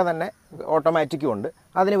 1.4ൻ്റെ തന്നെ ഓട്ടോമാറ്റിക്കും ഉണ്ട്.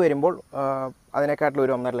 അതിന് വരുമ്പോൾ അതിനെക്കാട്ടിലും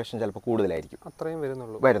ഒരു 1.5 ലക്ഷം ചിലപ്പോൾ കൂടുതലായിരിക്കും. അത്രയും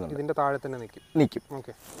വരുന്നുണ്ട്. ഇതിൻ്റെ താഴെ തന്നെ നിൽക്കും.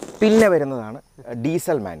 പിന്നെ വരുന്നതാണ്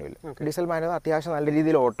ഡീസൽ മാനുവൽ. ഡീസൽ മാനുവൽ അത്യാവശ്യം നല്ല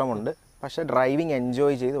രീതിയിൽ ഓട്ടമുണ്ട്. പക്ഷേ ഡ്രൈവിംഗ്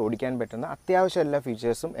എൻജോയ് ചെയ്ത് ഓടിക്കാൻ പറ്റുന്ന അത്യാവശ്യം എല്ലാ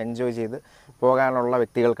ഫീച്ചേഴ്സും എൻജോയ് ചെയ്ത് പോകാനുള്ള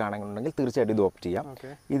വ്യക്തികൾക്കാണെന്നുണ്ടെങ്കിൽ തീർച്ചയായിട്ടും ഇത് ഓപ്റ്റ് ചെയ്യാം.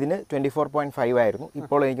 ഇതിന് 24.5 ആയിരുന്നു.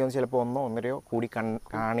 ഇപ്പോൾ എനിക്ക് ചിലപ്പോൾ 1-1.5 കൂടി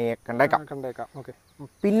കണ്ടേക്കാം.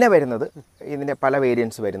 പിന്നെ വരുന്നത് ഇതിൻ്റെ പല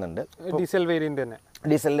വേരിയൻസ് വരുന്നുണ്ട്. ഡീസൽ വേരിയന്റ് തന്നെ,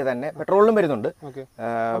 ഡീസലിൽ തന്നെ പെട്രോളിലും വരുന്നുണ്ട്.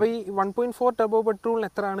 അപ്പോൾ ഈ 1.4 ടർബോ പെട്രോളിന്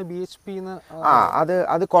എത്രയാണ് BHP?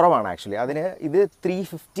 അത് കുറവാണ് ആക്ച്വലി. അതിന് ഇത്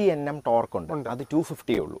 350 Nm ടോർക്ക് ഉണ്ട്, അത്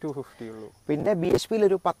 250 ഉള്ളൂ. പിന്നെ BHPയിൽ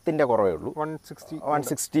ഒരു 10ൻ്റെ കുറവേ ഉള്ളൂ.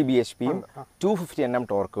 160 BHPയും 250 Nm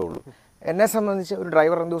ടോർക്കേ ഉള്ളൂ. എന്നെ സംബന്ധിച്ച് ഒരു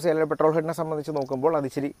ഡ്രൈവർ എന്തൂസ് അല്ലെങ്കിൽ പെട്രോൾ ഹെഡിനെ സംബന്ധിച്ച് നോക്കുമ്പോൾ അത്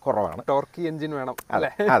ഇച്ചിരി കുറവാണ്. ടോർക്കി എഞ്ചിൻ വേണം. അതെ.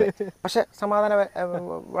 പക്ഷേ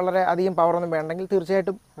വളരെ അധികം പവറൊന്നും വേണ്ടെങ്കിൽ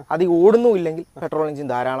തീർച്ചയായിട്ടും അധികം ഓടുന്നുമില്ലെങ്കിൽ പെട്രോൾ എഞ്ചിൻ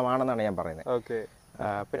ധാരാളമാണെന്നാണ് ഞാൻ പറയുന്നത്.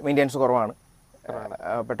 മെയിൻ്റെനൻസ് കുറവാണ്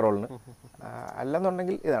പെട്രോളിന്.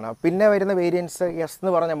 അല്ലെന്നുണ്ടെങ്കിൽ ഇതാണ്. പിന്നെ വരുന്ന വേരിയൻസ് എസ്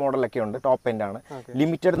എന്ന് പറഞ്ഞ മോഡലൊക്കെ ഉണ്ട്, ടോപ്പ് എൻഡ് ആണ്.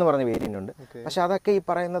 ലിമിറ്റഡ് എന്ന് പറഞ്ഞ വേരിയൻ്റ് ഉണ്ട്. പക്ഷെ അതൊക്കെ ഈ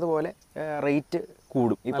പറയുന്നത് പോലെ റേറ്റ്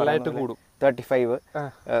കൂടും. ഈ കൂടും 35,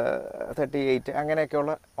 38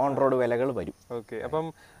 അങ്ങനെയൊക്കെയുള്ള ഓൺ റോഡ് വിലകൾ വരും. ഓക്കെ. അപ്പം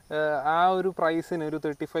ആ ഒരു പ്രൈസിന് ഒരു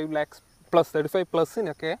 35 lakhs പ്ലസ് 35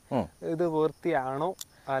 പ്ലസിനൊക്കെ ഇത് വർത്തിയാണോ?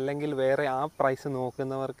 അല്ലെങ്കിൽ വേറെ ആ പ്രൈസ്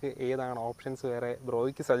നോക്കുന്നവർക്ക് ഏതാണ് ഓപ്ഷൻസ് വേറെ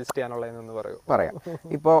ബ്രോയ്ക്ക് സജസ്റ്റ് ചെയ്യാനുള്ളതെന്ന് പറയാം.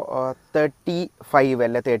 ഇപ്പോൾ 35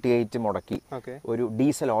 അല്ല 38 മുടക്കി ഒരു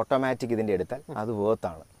ഡീസൽ ഓട്ടോമാറ്റിക് ഇതിൻ്റെ എടുത്താൽ അത്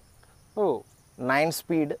വേർത്താണ്. 9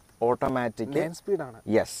 സ്പീഡ് ഓട്ടോമാറ്റിക്.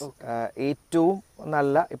 യെസ്. ഏറ്റവും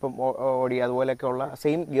നല്ല ഇപ്പം ഓടി അതുപോലെയൊക്കെയുള്ള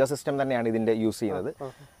സെയിം ഗിയർ സിസ്റ്റം തന്നെയാണ് ഇതിൻ്റെ യൂസ് ചെയ്യുന്നത്.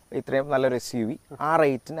 ഇത്രയും നല്ലൊരു SUV ആ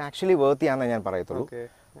റേറ്റിന് ആക്ച്വലി വേർത്തിയാണെന്നേ ഞാൻ പറയത്തുള്ളൂ.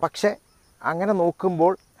 പക്ഷേ അങ്ങനെ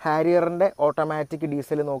നോക്കുമ്പോൾ ഹാരിയറിൻ്റെ ഓട്ടോമാറ്റിക്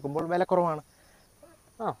ഡീസൽ നോക്കുമ്പോൾ വില കുറവാണ്.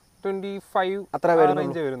 25 അത്ര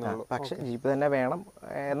വരുന്നുള്ളൂ. പക്ഷേ ജീപ്പ് തന്നെ വേണം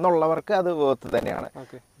എന്നുള്ളവർക്ക് അത് വേർത്ത് തന്നെയാണ്.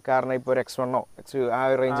 കാരണം ഇപ്പോൾ ഒരു X1 X2 ആ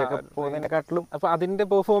ഒരു റേഞ്ചൊക്കെ പോകുന്നതിനെക്കാട്ടിലും അപ്പോൾ അതിൻ്റെ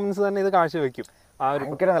പെർഫോമൻസ് തന്നെ ഇത് കാഴ്ചവെക്കും.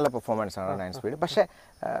 ഭയങ്കര നല്ല പെർഫോമൻസ് ആണ് 9 സ്പീഡ്. പക്ഷേ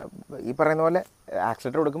ഈ പറയുന്ന പോലെ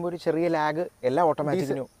ആക്സിലേറ്റർ കൊടുക്കുമ്പോൾ ഒരു ചെറിയ ലാഗ് എല്ലാ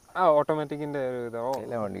ഓട്ടോമാറ്റിക്കിനും ഓട്ടോമാറ്റിക്കിൻ്റെ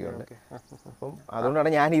എല്ലാ വണ്ടിയുണ്ട്. അപ്പം അതുകൊണ്ടാണ്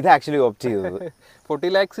ഞാൻ ഇത് ആക്ച്വലി ഓപ്റ്റ് ചെയ്തത്. 40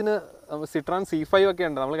 lakhs സിട്രോൺ C5 ഒക്കെ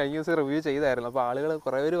ഉണ്ട്. നമ്മൾ കഴിഞ്ഞ ദിവസം റിവ്യൂ ചെയ്തായിരുന്നു. അപ്പോൾ ആളുകൾ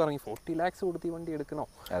കുറേ പേര് പറഞ്ഞു 40 lakhs കൊടുത്ത് ഈ വണ്ടി എടുക്കണോ?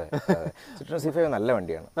 അതെ, സിട്രോൺ C5 നല്ല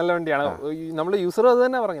വണ്ടിയാണ്. നമ്മൾ യൂസർ അത്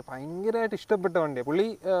തന്നെ പറഞ്ഞു, ഭയങ്കരമായിട്ട് ഇഷ്ടപ്പെട്ട വണ്ടിയാണ്. പുള്ളി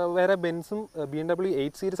വേറെ ബെൻസും BMW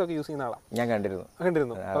 8 സീരീസ് ഒക്കെ യൂസ് ചെയ്യുന്ന ആളാണ്. ഞാൻ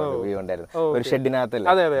കണ്ടിരുന്നു. ഒരു ഷെഡിനകത്ത്.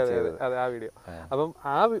 അതെ ആ വീഡിയോ. അപ്പം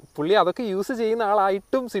പുള്ളി അതൊക്കെ യൂസ് ചെയ്യുന്ന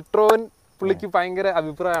ആളായിട്ടും സിട്രോൻ പുള്ളിക്ക് ഭയങ്കര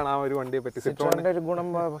അഭിപ്രായമാണ് ആ ഒരു വണ്ടിയെ പറ്റി. സിട്രോണിന്റെ ഒരു ഗുണം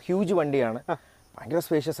ഹ്യൂജ് വണ്ടിയാണ്, ഭയങ്കര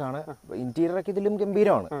സ്പേഷ്യസ് ആണ്, ഇന്റീരിയറൊക്കെ ഇതിലും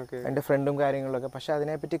ഗംഭീരമാണ്, എൻ്റെ ഫ്രണ്ടും കാര്യങ്ങളിലൊക്കെ. പക്ഷെ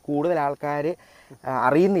അതിനെപ്പറ്റി കൂടുതൽ ആൾക്കാർ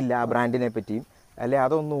അറിയുന്നില്ല ആ ബ്രാൻഡിനെ പറ്റിയും. അല്ലെ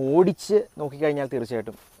അതൊന്ന് ഓടിച്ച് നോക്കിക്കഴിഞ്ഞാൽ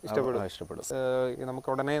തീർച്ചയായിട്ടും ഇഷ്ടപ്പെടും. നമുക്ക്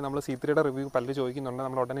ഉടനെ നമ്മൾ C3യുടെ റിവ്യൂ പലരും ചോദിക്കുന്നുണ്ട്,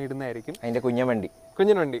 നമ്മൾ ഉടനെ ഇടുന്നതായിരിക്കും. അതിൻ്റെ കുഞ്ഞൻ വണ്ടി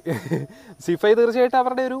C5 തീർച്ചയായിട്ടും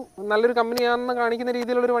അവരുടെ ഒരു നല്ലൊരു കമ്പനിയാണെന്ന് കാണിക്കുന്ന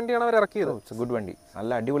രീതിയിലുള്ള ഒരു വണ്ടിയാണ് അവർ ഇറക്കിയത്. ഗുഡ് വണ്ടി,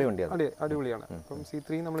 നല്ല അടിപൊളി വണ്ടിയാണ്, അടിപൊളിയാണ്. അപ്പം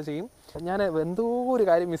C3 നമ്മൾ ചെയ്യും. ഞാൻ എന്തോ ഒരു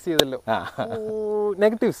കാര്യം മിസ് ചെയ്തല്ലോ,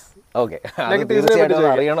 നെഗറ്റീവ്സ്. ഓക്കെ,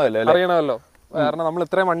 അറിയണമല്ലോ, കാരണം നമ്മൾ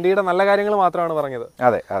ഇത്രയും വണ്ടിയുടെ നല്ല കാര്യങ്ങൾ മാത്രമാണ് പറഞ്ഞത്.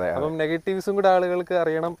 അതെ അതെ. അപ്പം നെഗറ്റീവ്സും കൂടെ ആളുകൾക്ക്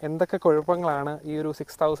അറിയണം. എന്തൊക്കെ കുഴപ്പങ്ങളാണ് ഈ ഒരു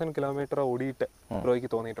 6000 കിലോമീറ്റർ ഓടിയിട്ട് ബ്രോയ്ക്ക്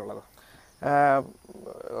തോന്നിയിട്ടുള്ളത്?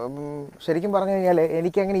 ശരിക്കും പറഞ്ഞു കഴിഞ്ഞാൽ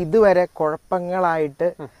എനിക്കങ്ങനെ ഇതുവരെ കുഴപ്പങ്ങളായിട്ട്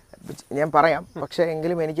ഞാൻ പറയാം, പക്ഷേ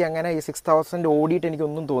എങ്കിലും എനിക്ക് അങ്ങനെ ഈ 6000 ഓടിയിട്ട്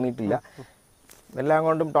എനിക്കൊന്നും തോന്നിയിട്ടില്ല. എല്ലാം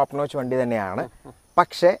കൊണ്ടും ടോപ്പ് നോച്ച് വണ്ടി തന്നെയാണ്.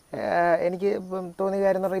 പക്ഷേ എനിക്ക് തോന്നിയ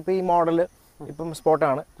കാര്യം എന്ന് പറഞ്ഞാൽ ഇപ്പോൾ ഈ മോഡല് ഇപ്പം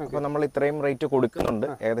സ്പോട്ടാണ്, അപ്പോൾ നമ്മൾ ഇത്രയും റേറ്റ് കൊടുക്കുന്നുണ്ട്,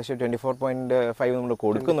 ഏകദേശം 24.5 നമ്മൾ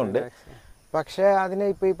കൊടുക്കുന്നുണ്ട്. പക്ഷേ അതിന്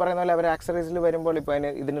ഇപ്പോൾ ഈ പറയുന്ന പോലെ അവർ ആക്സറീസിൽ വരുമ്പോൾ ഇപ്പോൾ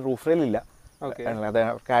ഇതിന് റൂഫ് റെയിൽ ഇല്ല. അത്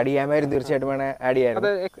ആഡ് ചെയ്യാമായിരുന്നു, തീർച്ചയായിട്ടും വേണേൽ ആഡ്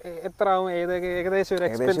ചെയ്യാമായിരുന്നു.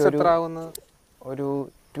 ഒരു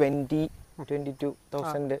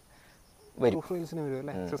 20-22,000 വരും.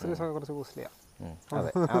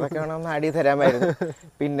 അതെ, അതൊക്കെ വേണമെന്ന് ആഡ് ചെയ്ത് തരാമായിരുന്നു.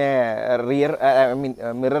 പിന്നെ റിയർ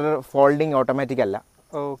മിറർ ഫോൾഡിങ് ഓട്ടോമാറ്റിക് അല്ല,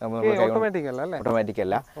 ഓട്ടോമാറ്റിക്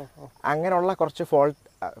അല്ല. അങ്ങനെയുള്ള കുറച്ച് ഫോൾട്ട്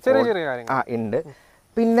ഉണ്ട്.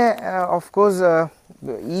 പിന്നെ ഓഫ് കോഴ്സ്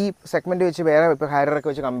ഈ സെഗ്മെന്റ് വെച്ച് വേറെ ഇപ്പോൾ ഹാരിയറൊക്കെ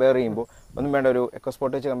വെച്ച് കമ്പയർ ചെയ്യുമ്പോൾ ഒന്നും വേണ്ട, ഒരു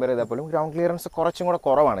എക്കോസ്പോർട്ട് വെച്ച് കമ്പയർ ചെയ്താൽ പോലും ഗ്രൗണ്ട് ക്ലിയറൻസ് കുറച്ചും കൂടെ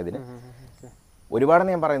കുറവാണ് ഇതിന്.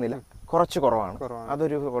 ഒരുപാടെന്ന് ഞാൻ പറയുന്നില്ല, കുറച്ച് കുറവാണ്,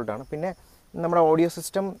 അതൊരു ഫോൾട്ടാണ്. പിന്നെ നമ്മുടെ ഓഡിയോ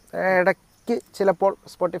സിസ്റ്റം ഇടയ്ക്ക് ചിലപ്പോൾ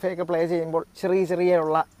സ്പോട്ടിഫൈ ഒക്കെ പ്ലേ ചെയ്യുമ്പോൾ ചെറിയ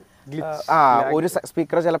ഉള്ള ഒരു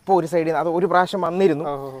സ്പീക്കർ ചിലപ്പോൾ ഒരു സൈഡിൽ അത് ഒരു പ്രാവശ്യം വന്നിരുന്നു.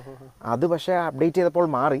 അത് പക്ഷേ അപ്ഡേറ്റ് ചെയ്തപ്പോൾ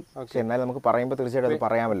മാറി. പക്ഷെ എന്നാലും നമുക്ക് പറയുമ്പോൾ തീർച്ചയായിട്ടും അത്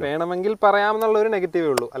പറയാമല്ലോ, വേണമെങ്കിൽ പറയാമെന്നുള്ള ഒരു നെഗറ്റീവേ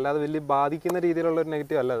ഉള്ളൂ, അല്ലാതെ വലിയ ബാധിക്കുന്ന രീതിയിലുള്ള ഒരു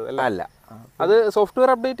നെഗറ്റീവ് അല്ല. അത് സോഫ്റ്റ്വെയർ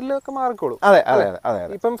അപ്ഡേറ്റിലൊക്കെ മാറിക്കോളും. അതെ അതെ അതെ.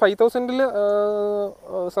 ഇപ്പം 5000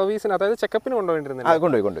 സർവീസിന്, അതായത് ചെക്കപ്പിന് കൊണ്ടുപോയിട്ടിരുന്നില്ല,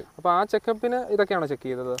 കൊണ്ടുപോയി. അപ്പൊ ആ ചെക്കപ്പിന് ഇതൊക്കെയാണോ ചെക്ക്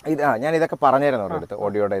ചെയ്തത്? ഞാൻ ഇതൊക്കെ പറഞ്ഞായിരുന്നു അവരുടെ അടുത്ത്,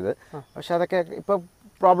 ഓഡിയോയുടെ ഇത്. പക്ഷെ അതൊക്കെ ഇപ്പൊ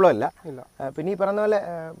പ്രോബ്ലം അല്ല. പിന്നെ ഈ പറഞ്ഞ പോലെ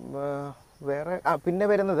വേറെ പിന്നെ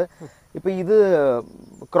വരുന്നത് ഇപ്പൊ ഇത്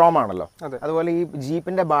ക്രോം ആണല്ലോ, അതുപോലെ ഈ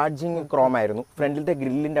ജീപ്പിന്റെ ബാഡ്ജിങ് ക്രോം ആയിരുന്നു, ഫ്രണ്ടിലത്തെ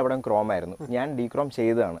ഗ്രില്ലിന്റെ അവിടെ ക്രോം ആയിരുന്നു. ഞാൻ ഡീക്രോം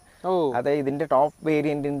ചെയ്തതാണ്. അതായത് ഇതിന്റെ ടോപ്പ്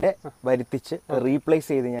വേരിയന്റിന്റെ വരുത്തിച്ച് റീപ്ലേസ്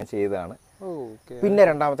ചെയ്ത് ഞാൻ ചെയ്തതാണ്. പിന്നെ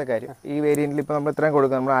രണ്ടാമത്തെ കാര്യം, ഈ വേരിയന്റിൽ ഇപ്പൊ നമ്മൾ ഇത്രയും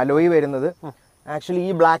കൊടുക്കുക, നമ്മൾ അലോയി വരുന്നത് ആക്ച്വലി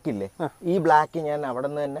ഈ ബ്ലാക്ക് ഇല്ലേ, ഈ ബ്ലാക്ക് ഞാൻ അവിടെ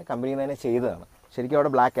നിന്ന് തന്നെ കമ്പനിയിൽ നിന്ന് തന്നെ ചെയ്തതാണ്. ശരിക്കും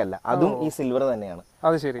അവിടെ ബ്ലാക്ക് അല്ല, അതും ഈ സിൽവർ തന്നെയാണ്.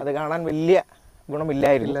 അത് കാണാൻ വലിയ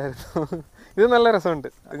ഗുണമില്ലായിരുന്നു. ഇത് നല്ല രസമുണ്ട്.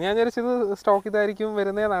 ഞാൻ വിചാരിച്ചത് സ്റ്റോക്ക് ഇതായിരിക്കും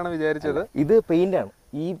വരുന്നതാണ് വിചാരിച്ചത്. ഇത് പെയിന്റ് ആണ്,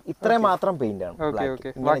 ഈ ഇത്രയും മാത്രം പെയിന്റ് ആണ്,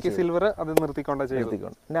 ബാക്കി സിൽവർ അത് നിർത്തിക്കൊണ്ട് ചെയ്തു.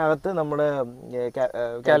 പിന്നെ അകത്ത് നമ്മുടെ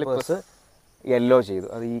കാലിപ്പേഴ്സ് യെല്ലോ ചെയ്തു,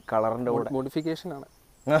 അത് ഈ കളറിന്റെ കൂടെ മോഡിഫിക്കേഷൻ ആണ്.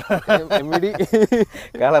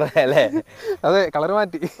 കളർ അല്ലേ? അതെ, കളർ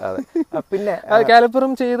മാറ്റി. പിന്നെ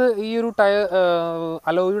കാലിപ്പറും ചെയ്ത് ഈ ഒരു ടയർ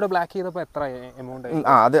അലോയുടെ ബ്ലാക്ക് ചെയ്തപ്പോൾ എത്ര എമൗണ്ട്?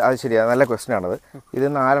 അത് ശരിയാ, നല്ല ക്വസ്റ്റ്യൻ ആണത്. ഇത്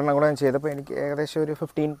 4 കൂടെ ഞാൻ ചെയ്തപ്പോൾ എനിക്ക് ഏകദേശം ഒരു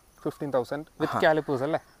 15,000 വിത്ത് കാലിപ്പേഴ്സ്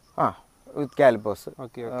അല്ലേ? വിത്ത് കാലിപ്പേഴ്സ്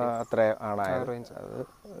അത്ര ആണ്.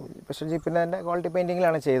 പക്ഷേ ജീപ്പിന്റെ തന്നെ ക്വാളിറ്റി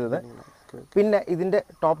പെയിന്റിങ്ങിലാണ് ചെയ്തത്. പിന്നെ ഇതിന്റെ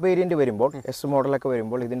ടോപ്പ് വേരിയന്റ് വരുമ്പോൾ, എസ് മോഡലൊക്കെ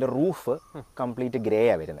വരുമ്പോൾ ഇതിന്റെ റൂഫ് കംപ്ലീറ്റ് ഗ്രേ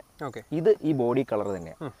ആണ് വരുന്നത്. ഇത് ഈ ബോഡി കളർ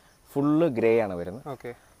തന്നെയാണ്, ഫുള്ള് ഗ്രേ ആണ് വരുന്നത്.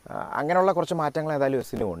 അങ്ങനെയുള്ള കുറച്ച് മാറ്റങ്ങൾ ഏതായാലും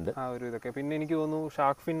എസിലും ഉണ്ട്. പിന്നെ എനിക്ക് തോന്നുന്നു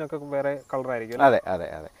ഷാർക്ക് ഫിൻ ഒക്കെ വേറെ കളർ ആയിരിക്കും. അതെ അതെ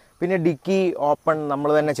അതെ. പിന്നെ ഡിക്കി ഓപ്പൺ നമ്മൾ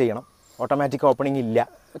തന്നെ ചെയ്യണം, ഓട്ടോമാറ്റിക് ഓപ്പണിംഗ് ഇല്ല.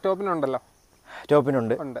 ടോപ്പിനുണ്ടല്ലോ,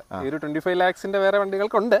 ടോപ്പിനുണ്ട്. ഈ ഒരു 25 lakhsന്റെ വേറെ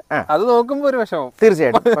വണ്ടികൾക്കുണ്ട്, അത് നോക്കുമ്പോൾ ഒരു വിഷമം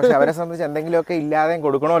തീർച്ചയായിട്ടും. പക്ഷെ അവരെ സംബന്ധിച്ച് എന്തെങ്കിലുമൊക്കെ ഇല്ലാതെ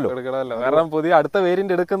കൊടുക്കണമല്ലോ, കാരണം പുതിയ അടുത്ത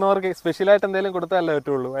വേരിയന്റ് എടുക്കുന്നവർക്ക് സ്പെഷ്യലായിട്ട് എന്തെങ്കിലും കൊടുത്താലേ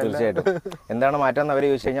പറ്റുള്ളൂ. തീർച്ചയായിട്ടും. എന്താണ് മാറ്റം എന്ന് അവരെ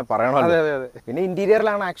ചോദിച്ചു കഴിഞ്ഞാൽ പറയണമല്ലോ. പിന്നെ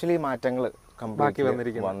ഇന്റീരിയറിലാണ് ആക്ച്വലി മാറ്റങ്ങൾ ബാക്കി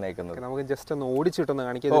വന്നേക്കുന്നത്. നമുക്ക് ജസ്റ്റ് ഒന്ന് ഓടിച്ചിട്ടൊന്ന്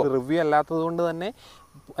കാണിക്കാം. ഇത് റിവ്യൂ അല്ലാത്തത് കൊണ്ട് തന്നെ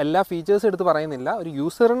എല്ലാ ഫീച്ചേഴ്സ് എടുത്ത് പറയുന്നില്ല. ഒരു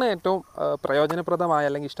യൂസറിന് ഏറ്റവും പ്രയോജനപ്രദമായ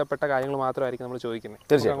അല്ലെങ്കിൽ ഇഷ്ടപ്പെട്ട കാര്യങ്ങൾ മാത്രമായിരിക്കും നമ്മൾ ചോദിക്കുന്നത്.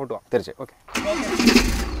 തീർച്ചയായും അങ്ങോട്ട് പോകാം. തീർച്ചയായും. ഓക്കെ.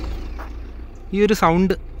 ഈ ഒരു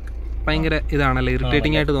സൗണ്ട് ഭയങ്കര ഇതാണല്ലേ,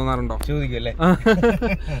 ഇറിറ്റേറ്റിംഗ് ആയിട്ട് തോന്നാറുണ്ടോ? ചോദിക്കല്ലേ,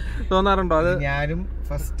 തോന്നാറുണ്ടോ? അത് ഞാനും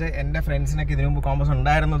ഫസ്റ്റ് എൻ്റെ ഫ്രണ്ട്സിനൊക്കെ ഇതിനു മുമ്പ് കോമ്പസ്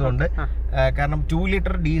ഉണ്ടായിരുന്നതുകൊണ്ട്, കാരണം 2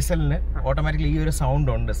 ലിറ്റർ ഡീസലിന് ഓട്ടോമാറ്റിക്കലി ഈ ഒരു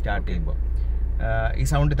സൗണ്ട് ഉണ്ട് സ്റ്റാർട്ട് ചെയ്യുമ്പോൾ. ഈ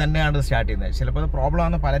സൗണ്ടിൽ തന്നെയാണ് സ്റ്റാർട്ട് ചെയ്യുന്നത്. ചിലപ്പോൾ അത് പ്രോബ്ലം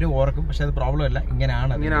ആണെന്ന് പലരും ഓർക്കും, പക്ഷെ അത് പ്രോബ്ലം അല്ല,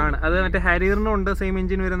 ഇങ്ങനെയാണ്. അത് മറ്റേ ഹാരിയറിനും ഉണ്ട്, സെയിം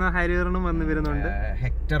എഞ്ചിൻ വരുന്ന ഹാരിയറിനും വരുന്നുണ്ട്,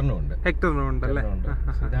 ഹെക്ടറിനും ഉണ്ട് അല്ലേ?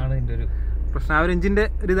 ഇതാണ് ഇതിന്റെ ഒരു പ്രശ്നം. ആ ഒരു എഞ്ചിന്റെ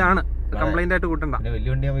ഒരു ഇതാണ്, കംപ്ലൈന്റ് ആയിട്ട് കൂട്ടണ്ട. വലിയ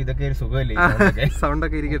വണ്ടിയാകുമ്പോൾ ഇതൊക്കെ ഒരു സുഖമല്ലേ, സൗണ്ട്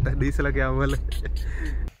ഒക്കെ ഇരിക്കട്ടെ, ഡീസലൊക്കെ ആവുമല്ലേ.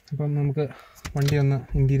 അപ്പം നമുക്ക് വണ്ടി ഒന്ന്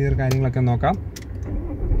ഇന്റീരിയർ കാര്യങ്ങളൊക്കെ നോക്കാം.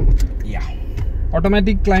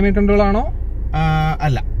 ഓട്ടോമാറ്റിക് ക്ലൈമറ്റ് കൺട്രോൾ ആണോ?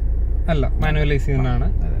 അല്ല, മാനുവലൈസ് ചെയ്യുന്നതാണ്.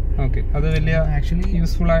 ഓക്കെ. അത് വലിയ ആക്ച്വലി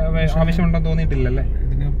യൂസ്ഫുൾ ആവശ്യമുണ്ടെന്ന് തോന്നിയിട്ടില്ലല്ലേ?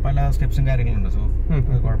 ഇതിന് പല സ്റ്റെപ്സും കാര്യങ്ങളുണ്ട്. സോ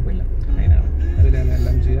കുഴപ്പമില്ല, അതിനാണ്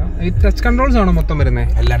അതിലെല്ലാം ചെയ്യാം. ഈ ടച്ച് കൺട്രോൾസ് ആണോ മൊത്തം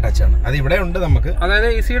വരുന്നത്? എല്ലാം ടച്ചാണ്. അത് ഇവിടെ ഉണ്ട് നമുക്ക്. അതായത്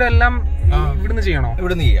AC-യുടെ എല്ലാം ഇവിടുന്ന് ചെയ്യണോ?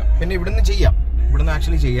 ഇവിടുന്ന് ചെയ്യാം. പിന്നെ ഇവിടുന്ന് ചെയ്യാം, ഇവിടുന്ന്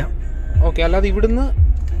ആക്ച്വലി ചെയ്യാം. ഓക്കെ. അല്ലാതെ ഇവിടുന്ന്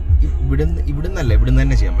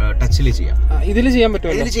തന്നെ ചെയ്യാം, ടച്ചിൽ ചെയ്യാം. ഇതിൽ ചെയ്യാൻ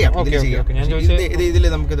പറ്റുമോ? ഇതിൽ ചെയ്യാം. ഇതിൽ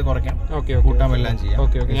നമുക്കിത് കുറയ്ക്കാം, കൂട്ടാം, എല്ലാം ചെയ്യാം.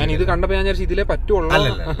 ഓക്കെ. ഞാൻ ഇത് കണ്ടപ്പോൾ ഞാൻ വിചാരിച്ചു ഇതിലേ പറ്റുള്ളൂ.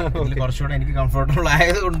 ഇതിൽ കുറച്ചുകൂടെ എനിക്ക് കംഫർട്ടബിൾ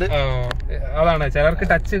ആയതുകൊണ്ട്. അതാണ്, ചിലർക്ക്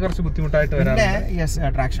ടച്ച് കുറച്ച് ബുദ്ധിമുട്ടായിട്ട് വരാം.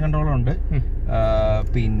 പിന്നെ ട്രാക്ഷൻ കൺട്രോളും ഉണ്ട്.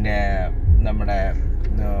 പിന്നെ നമ്മുടെ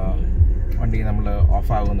വണ്ടി നമ്മൾ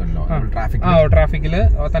ഓഫ് ആകുന്നല്ലോ ട്രാഫിക്കില്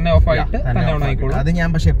തന്നെ ഓഫ് ആയിട്ട് തന്നെ ഓൺ ആയിക്കോളും. അത് ഞാൻ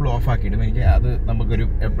പക്ഷെ എപ്പോഴും ഓഫ് ആക്കിയിടും. എനിക്ക് അത് നമുക്കൊരു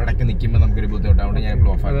ഇടയ്ക്ക് നിൽക്കുമ്പോൾ നമുക്കൊരു ബുദ്ധിമുട്ടാവുകൊണ്ട് ഞാൻ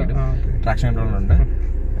എപ്പോഴും ഓഫ് ആക്കിയിടും. ട്രാക്ഷൻ കൺട്രോളുണ്ട്.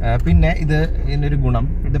 പിന്നെ ഇതിന്റെ ഒരു ഗുണം,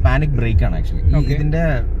 ഇത് പാനിക് ബ്രേക്ക് ആണ് ആക്ച്വലി. ഇതിന്റെ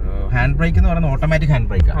ഹാൻഡ് ബ്രേക്ക് എന്ന് പറയുന്നത് ഓട്ടോമാറ്റിക് ഹാൻഡ്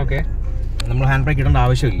ബ്രേക്ക് ആണ്. നമ്മൾ ഹാൻഡ് ബ്രേക്ക് ഇടേണ്ട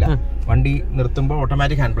ആവശ്യമില്ല. വണ്ടി നിർത്തുമ്പോൾ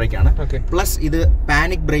ഓട്ടോമാറ്റിക് ഹാൻഡ് ബ്രേക്ക് ആണ്. പ്ലസ് ഇത്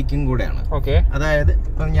പാനിക് ബ്രേക്കിംഗ് കൂടെയാണ്. അതായത്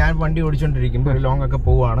ഇപ്പൊ ഞാൻ വണ്ടി ഓടിച്ചോണ്ടിരിക്കുമ്പോൾ ഒരു ലോങ് ഒക്കെ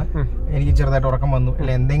പോവാണ്, എനിക്ക് ചെറുതായിട്ട് ഉറക്കം വന്നു,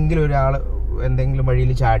 അല്ലെ എന്തെങ്കിലും ഒരാൾ എന്തെങ്കിലും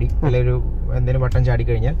വഴിയിൽ ചാടി, അല്ലെങ്കിൽ എന്തെങ്കിലും വട്ടം ചാടി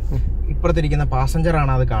കഴിഞ്ഞാൽ ഇപ്പുറത്തിരിക്കുന്ന പാസഞ്ചർ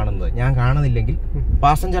ആണ് അത് കാണുന്നത്. ഞാൻ കാണുന്നില്ലെങ്കിൽ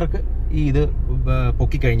പാസഞ്ചർക്ക് ഈ ഇത്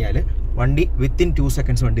പൊക്കിക്കഴിഞ്ഞാൽ വണ്ടി വിത്തിൻ 2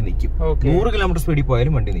 seconds വണ്ടി നിൽക്കും. 100 km സ്പീഡിൽ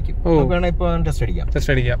പോയാലും വണ്ടി നിൽക്കും. നമുക്ക് ഇപ്പൊ ടെസ്റ്റ്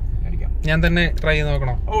അടിക്കാം. ഞാൻ തന്നെ ട്രൈ ചെയ്ത്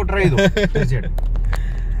നോക്കണം. ട്രൈ ചെയ്തു, തീർച്ചയായിട്ടും.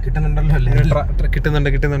 കിട്ടുന്നുണ്ടല്ലോ അല്ലേ?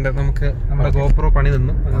 കിട്ടുന്നുണ്ട്. നമുക്ക് നമ്മുടെ GoPro പണി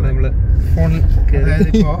തന്നു. നമ്മള് ഫോണിൽ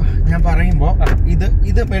ഇപ്പോ ഞാൻ പറയുമ്പോ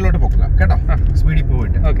ഇത് മേലോട്ട് പൊക്കുക കേട്ടോ, സ്പീഡിൽ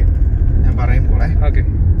പോയിട്ട്. ഓക്കെ. ഞാൻ പറയുമ്പോളെ ഓക്കെ.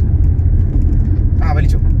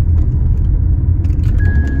 വലിച്ചോ.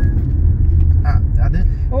 അത്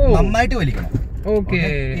നന്നായിട്ട് വലിക്കണം. ഓക്കെ.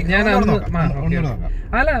 ഞാൻ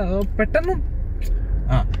അല്ല പെട്ടെന്ന്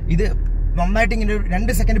ഇത് നന്നായിട്ട് ഇങ്ങനെ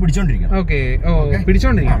 2 സെക്കൻഡ് പിടിച്ചോണ്ടിരിക്കണം. ഓക്കെ.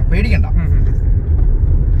 പിടിച്ചോണ്ടിരിക്കണം, പേടിക്കണ്ട.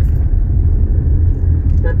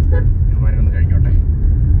 കഴിക്കോട്ടെ.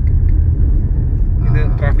 ഇത്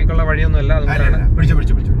ട്രാഫിക്കുള്ള വഴിയൊന്നുമല്ല. പിടിച്ചോ.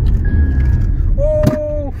 ഓ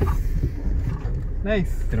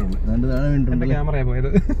നൈസ്. ക്യാമറ പോയത്.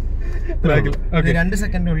 2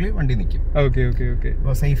 സെക്കൻഡിനുള്ളിൽ വണ്ടി നിൽക്കും.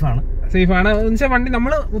 സേഫ് ആണ്. വണ്ടി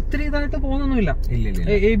നമ്മള് ഒത്തിരി ഇതായിട്ട് പോകുന്നൊന്നുമില്ല.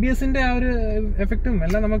 ABS-ന്റെ ആ ഒരു എഫക്റ്റും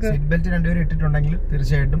എല്ലാം നമുക്ക്. സീറ്റ് ബെൽറ്റ് രണ്ടുപേരും ഇട്ടിട്ടുണ്ടെങ്കിൽ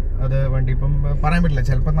തീർച്ചയായിട്ടും അത് വണ്ടി ഇപ്പം പറയാൻ പറ്റില്ല.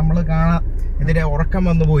 ചിലപ്പോൾ നമ്മൾ കാണാം ഇതിന്റെ ഉറക്കം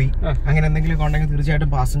വന്നു പോയി, അങ്ങനെ എന്തെങ്കിലും ഉണ്ടെങ്കിൽ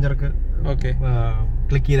തീർച്ചയായിട്ടും പാസഞ്ചർക്ക്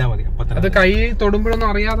ക്ലിക്ക് ചെയ്താൽ മതി. അത് കൈ തൊടുമ്പോഴൊന്നും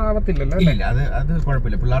അറിയാതാവത്തില്ലല്ലോ. ഇല്ല, അത്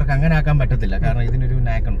കുഴപ്പമില്ല. പിള്ളേർക്ക് അങ്ങനെ ആക്കാൻ പറ്റത്തില്ല, കാരണം ഇതിനൊരു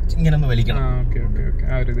നാക്കണം, ഇങ്ങനെ ഒന്ന് വലിക്കണം.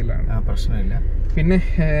 ആ ഒരു ഇതിലാണ്, പ്രശ്നമില്ല. പിന്നെ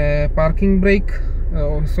പാർക്കിംഗ് ബ്രേക്ക്,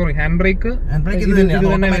 ഹാൻഡ് ബ്രേക്ക് ഇത്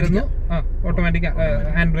തന്നെ വരുന്നു. ഓട്ടോമാറ്റിക്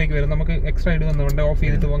ഹാൻഡ് ബ്രേക്ക് വരും. നമുക്ക് എക്സ്ട്രാ ഇടുന്നുണ്ട്, ഓഫ്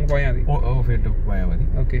ചെയ്തിട്ട് പോയാൽ മതി.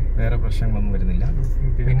 ഓക്കെ, വേറെ പ്രശ്നങ്ങളൊന്നും വരുന്നില്ല.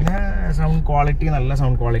 പിന്നെ സൗണ്ട് ക്വാളിറ്റി നല്ല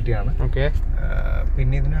സൗണ്ട് ക്വാളിറ്റിയാണ്. ഓക്കെ.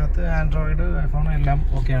 പിന്നെ ഇതിനകത്ത് ആൻഡ്രോയിഡ്, ഐഫോൺ എല്ലാം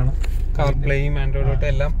ഓക്കെയാണ്. കാർ പ്ലേയും ആൻഡ്രോയിഡ്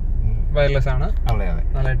എല്ലാം വയർലെസ് ആണ്.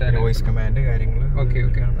 നല്ലതായിട്ട് വോയിസ് കമാൻഡ് കാര്യങ്ങൾ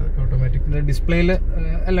ഓട്ടോമാറ്റിക്. ഡിസ്പ്ലേയില്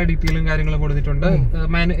എല്ലാ ഡീറ്റെയിലും കാര്യങ്ങളും കൊടുത്തിട്ടുണ്ട്.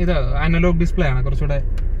 ഇത് അനലോഗ് ഡിസ്പ്ലേ ആണ്, കുറച്ചുകൂടെ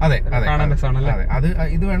കാണാൻ രസമാണല്ലേ. അത്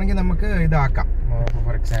ഇത് വേണമെങ്കിൽ നമുക്ക് ഇതാക്കാം.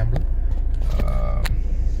 ഫോർ എക്സാമ്പിൾ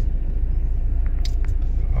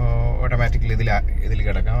ഓട്ടോമാറ്റിക്കലി ഇതിൽ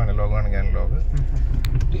കിടക്കാം. അനലോഗ് ആണെങ്കിൽ അനലോഗ്,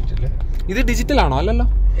 ഡിജിറ്റൽ. ഇത് ഡിജിറ്റൽ ആണോ? അല്ലല്ലോ.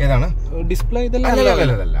 ഏതാണ് ഡിസ്പ്ലേ? ഇതെല്ലാം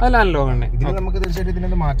അല്ല, അനലോഗ് ആണ്. ഇതിൽ നമുക്ക് തീർച്ചയായിട്ടും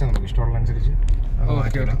ഇതിനകത്ത് മാറ്റാം, നമുക്ക് ഇഷ്ടമുള്ള അനുസരിച്ച്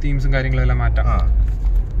തീംസും കാര്യങ്ങളും എല്ലാം മാറ്റാം.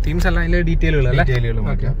 തീംസ് അല്ല, അതിലെ ഡീറ്റെയിലുകൾ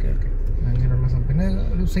മാറ്റാം. അങ്ങനെയുള്ള പിന്നെ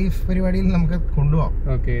ഒരു സേഫ് പരിപാടിയിൽ നമുക്ക് കൊണ്ടുപോകാം.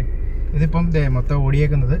 ഓക്കെ. ഇതിപ്പം മൊത്തം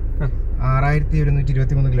ഓടിയേക്കുന്നത്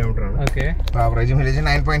 6123 കിലോമീറ്റർ ആണ്. ആവറേജ് മൈലേജ്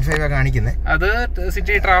 9.5 കാണിക്കുന്നത്. അത്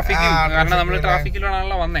സിറ്റി ട്രാഫിക്, കാരണം നമ്മൾ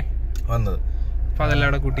ട്രാഫിക്കിലാണല്ലോ വന്നത്. അതെല്ലാം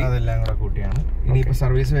കൂടെ കൂട്ടിയാണ്. ഇനിയിപ്പോ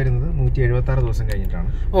സർവീസ് വരുന്നത് 176 ദിവസം കഴിഞ്ഞിട്ടാണ്.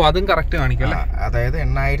 അതും കറക്റ്റ് കാണിക്കും. അതായത്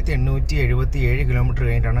 8877 കിലോമീറ്റർ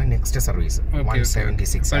കഴിഞ്ഞിട്ടാണ് നെക്സ്റ്റ് സർവീസ്.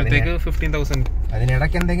 176. 15,000.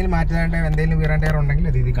 അതിനിടയ്ക്ക് എന്തെങ്കിലും മാറ്റാണ്ട് എന്തെങ്കിലും വീറാൻ ടയർ ഉണ്ടെങ്കിൽ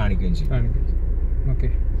അത് ഇത് കാണിക്കുകയും ചെയ്യും. ഓക്കെ.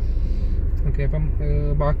 അപ്പം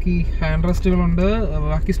ബാക്കി ഹാൻഡ് റെസ്റ്റുകളുണ്ട്,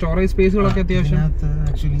 ബാക്കി സ്റ്റോറേജ് സ്പേസുകളൊക്കെ അത്യാവശ്യം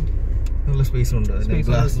ആക്ച്വലി നല്ല സ്പേസ് ഉണ്ട്.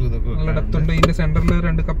 നല്ല ഡെപ്ത് ഉണ്ട്. ഇതിന്റെ സെന്ററിൽ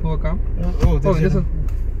 2 കപ്പ് വെക്കാം.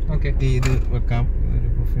 ഇത് വെക്കാം.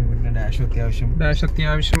 പിന്നെ ഡാഷ് അത്യാവശ്യം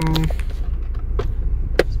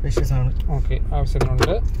സ്പേഷ്യസ് ആണ്. ഓക്കെ,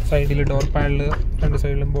 ആവശ്യത്തിനുണ്ട്. സൈഡിൽ ഡോർ പാനൽ, 2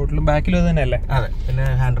 സൈഡിലും ബോട്ടിലും ബാക്കിലും അത് തന്നെയല്ലേ? അതെ. പിന്നെ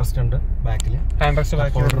ഹാൻഡ് റെസ്റ്റ് ഉണ്ട് ബാക്കിൽ.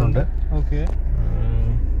 ബാക്കിലുണ്ട്. ഓക്കെ.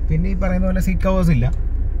 പിന്നെ ഈ പറയുന്ന പോലെ സീറ്റ് കവേഴ്സ് ഇല്ല.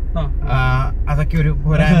 അതൊക്കെ ഒരു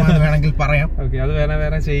പോരായ്മ വേണമെങ്കിൽ പറയാം. അത്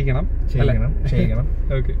വേറെ ചെയ്യിക്കണം.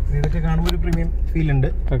 ഇതൊക്കെ കാണുമ്പോൾ ഒരു പ്രീമിയം ഫീൽ ഉണ്ട്.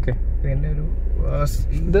 പിന്നെ ഒരു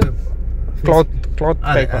ക്ലോത്ത്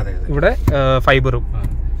ഇവിടെ ഫൈബറും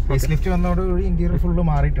ഫേസ് ലിഫ്റ്റ് വന്നതോടുകൂടി ഇന്റീരിയർ ഫുള്ള്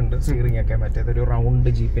മാറിയിട്ടുണ്ട്. സ്റ്റിയറിംഗ് ഒക്കെ മറ്റേതൊരു റൗണ്ട്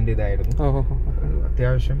ജീപ്പിന്റെ ഇതായിരുന്നു.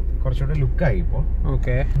 അത്യാവശ്യം കുറച്ചുകൂടെ ലുക്കായി ഇപ്പോൾ.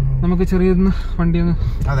 ഓക്കെ, നമുക്ക് ചെറിയൊന്ന് വണ്ടി ഒന്ന്.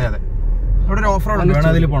 അതെ അതെ, അവിടെ ഒരു ഓഫ് റോഡ് വേണം,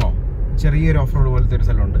 അതിൽ പോണോ? ചെറിയൊരു ഓഫ് റോഡ് പോലത്തെ ഒരു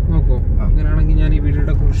സ്ഥലമുണ്ട്. നോക്കോ, അങ്ങനെയാണെങ്കിൽ ഞാൻ ഈ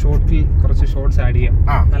വീഡിയോയുടെ ഷോർട്ടിൽ കുറച്ച് ഷോർട്സ് ആഡ് ചെയ്യാം.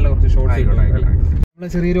 നല്ല കുറച്ച് ഷോർട്സ് നമ്മള്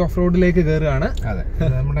ചെറിയൊരു ഓഫ് റോഡിലേക്ക് കയറുകയാണ്. അതെ,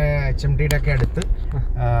 നമ്മുടെ HMTയുടെ ഒക്കെ അടുത്ത്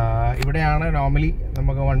ഇവിടെയാണ് നോർമലി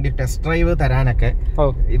നമുക്ക് വണ്ടി ടെസ്റ്റ് ഡ്രൈവ് തരാനൊക്കെ.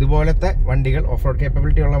 ഇതുപോലത്തെ വണ്ടികൾ, ഓഫ് റോഡ്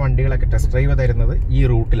കേപ്പബിലിറ്റി ഉള്ള വണ്ടികളൊക്കെ ടെസ്റ്റ് ഡ്രൈവ് തരുന്നത് ഈ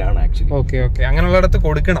റൂട്ടിലാണ് ആക്ച്വലി. ഓക്കെ ഓക്കെ, അങ്ങനെയുള്ളിടത്ത്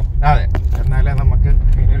കൊടുക്കണം. അതെ, എന്നാലേ നമുക്ക്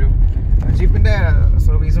ഇതിനൊരു ജീപ്പിന്റെ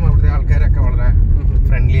സർവീസും അവിടുത്തെ ആൾക്കാരൊക്കെ വളരെ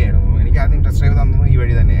ഫ്രണ്ട്ലി ആയിരുന്നു. എനിക്ക് ആദ്യം ടെസ്റ്റ് ഡ്രൈവ് തന്നത് ഈ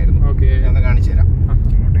വഴി തന്നെയായിരുന്നു. ഒന്ന് കാണിച്ചു തരാം.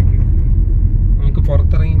 ഇങ്ങോട്ടേക്ക് നമുക്ക്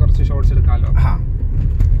പുറത്തിറങ്ങി കുറച്ച് ഷോർട്സ് എടുക്കാമല്ലോ.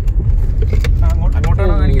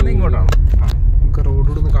 അങ്ങോട്ടാണോ കാണിക്കുന്നത്, ഇങ്ങോട്ടാണോ? നമുക്ക്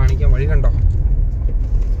റോഡിൽ നിന്ന് കാണിക്കാൻ വഴി കണ്ടോ?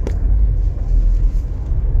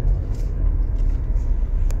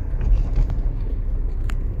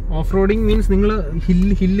 ഓഫ് റോഡിങ് മീൻസ് നിങ്ങൾ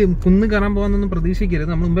ഹില്ല് കുന്ന് കയറാൻ പോകാനൊന്നും പ്രതീക്ഷിക്കരുത്.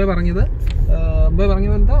 നമ്മൾ മുമ്പേ പറഞ്ഞത്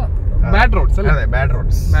എന്താ, ബാഡ് റോഡ്സ് അല്ലേ? ബാഡ്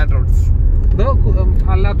റോഡ്സ് ഇതോ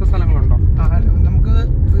അല്ലാത്ത സ്ഥലങ്ങളുണ്ടോ? നമുക്ക്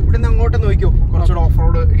ഇവിടുന്ന് അങ്ങോട്ട് നോക്കിയോ, കുറച്ചുകൂടെ ഓഫ്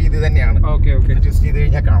റോഡ് രീതി തന്നെയാണ്. ഓക്കെ ഓക്കെ, ജസ്റ്റ് ചെയ്ത്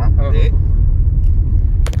കഴിഞ്ഞാൽ കാണാം.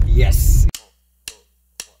 Yes,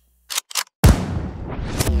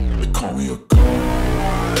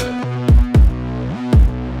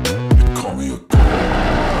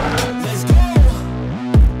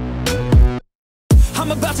 I'm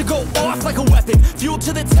about to go off like a weapon. Fuel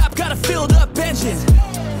to the top, got a filled up engine.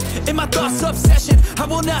 In my thoughts, obsession. I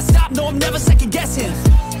will not stop, no, I'm never second guessing.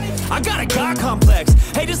 I got a God complex.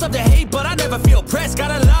 Haters love to hate, but I never feel pressed.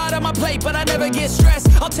 Got a lot on my plate, but I never get stressed.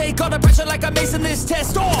 I'll take all the pressure like I'm acing this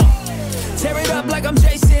test. Oh, tear it up like I'm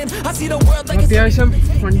Jason. I see the world like it's... അത്യാവശ്യം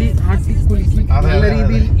വണ്ടി ആട്ടിക്കുലുക്കി നല്ല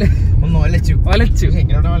രീതിയിൽ ഒന്ന് ഒലച്ചു.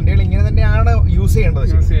 ഇങ്ങനെയുള്ള വണ്ടികൾ ഇങ്ങനെ തന്നെയാണ് use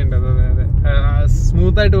ചെയ്യേണ്ടത്. അതെ,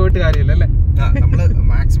 സ്മൂത്ത് ആയിട്ട് പോയിട്ട് കാര്യമില്ല അല്ലേ? നമ്മള്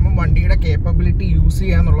മാക്സിമം വണ്ടിയുടെ കേപ്പബിലിറ്റി യൂസ്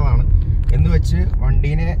ചെയ്യാന്നുള്ളതാണ്. എന്ന് വെച്ച്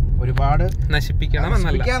വണ്ടീനെ ഒരുപാട്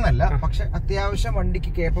നശിപ്പിക്കാന്നല്ല, പക്ഷെ അത്യാവശ്യം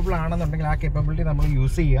വണ്ടിക്ക് കേപ്പബിൾ ആണെന്നുണ്ടെങ്കിൽ ആ കേപ്പബിലിറ്റി നമ്മൾ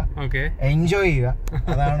യൂസ് ചെയ്യുക, എൻജോയ് ചെയ്യുക.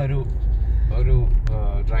 അതാണ് ഒരു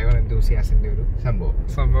ഡ്രൈവർ എന്തൂസിയാസിന്റെ ഒരു സംഭവം.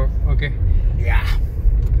 ഓക്കെ,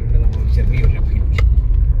 നമ്മൾ ചെറിയൊരു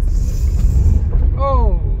ഓ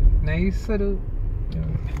നൈസ്, ഒരു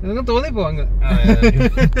തോന്നിപ്പോ അങ്ങ്.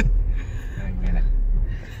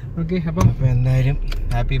 ഓക്കെ, അപ്പം എന്തായാലും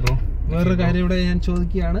ഹാപ്പി ബ്രോ. വേറൊരു കാര്യം ഇവിടെ ഞാൻ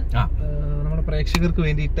ചോദിക്കുകയാണ്, നമ്മുടെ പ്രേക്ഷകർക്ക്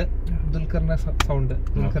വേണ്ടിയിട്ട് ദുൽഖറിന്റെ സൗണ്ട്,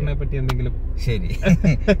 ദുൽഖറിനെ പറ്റി എന്തെങ്കിലും. ശരി,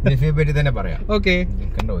 നഫിയെ പറ്റി തന്നെ പറയാം. ഓക്കെ,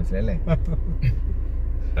 ദുൽഖറിന്റെ വോയിസ് അല്ലേ?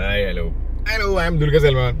 Hi, hello, I am Dulquer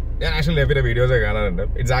Salman. ഞാൻ ആക്ച്വലി എഫിന്റെ വീഡിയോസ് ഒക്കെ കാണാറുണ്ട്.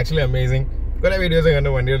 It's actually amazing. കുറെ വീഡിയോസ് കണ്ട്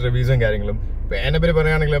വണ്ടിയുടെ റിവ്യൂസും കാര്യങ്ങളും. എന്നെ പറ്റി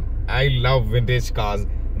പറയുകയാണെങ്കിലും ഐ ലവ് വിന്റേജ് കാർസ്.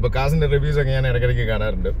 അപ്പൊ കാസിന്റെ റിവ്യൂസ് ഒക്കെ ഞാൻ ഇടയ്ക്കിടയ്ക്ക്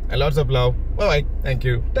കാണാറുണ്ട്. Lots of love. By. Thank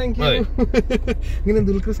you. ഇങ്ങനെ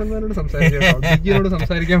ദുൽഖർ സൽമാനോട്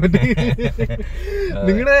സംസാരിക്കാൻ പറ്റി.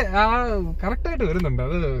 നിങ്ങളുടെ ആ കറക്റ്റ് ആയിട്ട് വരുന്നുണ്ട്,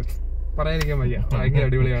 അത് പറയാതിരിക്കാൻ വയ്യ. ഭയങ്കര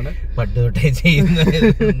അടിപൊളിയാണ്. പട്ടുതൊട്ടേ ചെയ്യുന്നത്.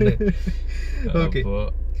 ഓക്കെ,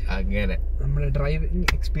 അങ്ങനെ നമ്മുടെ ഡ്രൈവിംഗ്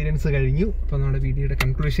എക്സ്പീരിയൻസ് കഴിഞ്ഞു. അപ്പൊ നമ്മുടെ വീഡിയോയുടെ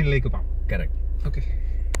കൺക്ലൂഷനിലേക്ക് പോകാം. കറക്റ്റ്.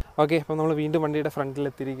 ഓക്കെ, അപ്പം നമ്മൾ വീണ്ടും വണ്ടിയുടെ ഫ്രണ്ടിൽ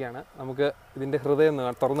എത്തിയിരിക്കുകയാണ്. നമുക്ക് ഇതിന്റെ ഹൃദയം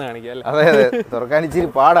തുറന്ന് കാണിക്കാം അല്ലേ? അതെ, തുറക്കാൻ ഇച്ചിരി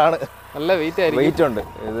പാടാണ്. നല്ല വെയിറ്റ് ഉണ്ട്.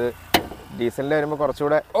 ഇത് ഡീസലിന്റെ വരുമ്പോൾ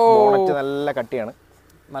കുറച്ചുകൂടെ ബോണറ്റ് നല്ല കട്ടിയാണ്.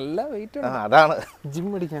 നല്ല വെയിറ്റ് ഉണ്ട്. അതാണ് ജിം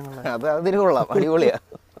അടിക്കാനുള്ള. അതിന് കൊള്ളാം, അടിപൊളിയാ.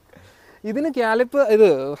 ഇതിന് ക്യാലിപ്പ് ഇത്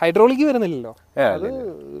ഹൈഡ്രോളിക് വരുന്നില്ലല്ലോ. അത്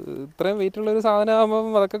ഇത്രയും വെയിറ്റ് ഉള്ള ഒരു സാധനം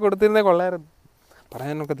ആകുമ്പോൾ അതൊക്കെ കൊടുത്തിരുന്നേ കൊള്ളായിരുന്നു.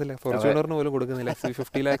 പറയാനൊക്കത്തില്ല, ഫോർച്യൂണറിന് പോലും കൊടുക്കുന്നില്ല,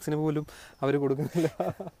 50 lakhs പോലും അവർ കൊടുക്കുന്നില്ല.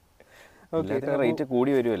 റേറ്റ്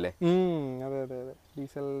കൂടി വരുമല്ലേ? അതെ,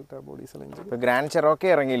 ഡീസൽ ടർബോ ഡീസൽ എഞ്ചിൻ. ഇപ്പൊ ഗ്രാൻഡ് ചെറോക്കെ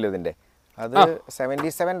ഇറങ്ങിയില്ലോ ഇതിന്റെ, അത്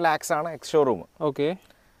 77 lakhs ആണ് എക്സ് ഷോറൂം. ഓക്കെ,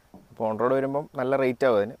 അപ്പോൾ ഓൺ റോഡ് വരുമ്പോൾ നല്ല റേറ്റ്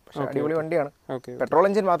ആവും അതിന്. പക്ഷെ അടിപൊളി വണ്ടിയാണ്. പെട്രോൾ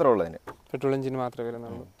എഞ്ചിൻ മാത്രമേ ഉള്ളൂ അതിന്. പെട്രോൾ എഞ്ചിൻ മാത്രമേ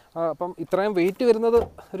വരുന്നുള്ളൂ. അപ്പം ഇത്രയും വെയിറ്റ് വരുന്നത്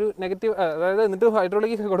ഒരു നെഗറ്റീവ്, അതായത് എന്നിട്ട്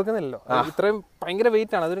ഹൈഡ്രോളിക് കൊടുക്കുന്നില്ലല്ലോ, ഇത്രയും ഭയങ്കര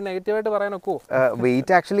വെയിറ്റ് ആണ്, അതൊരു നെഗറ്റീവായിട്ട് പറയാൻ ഒക്കുമോ?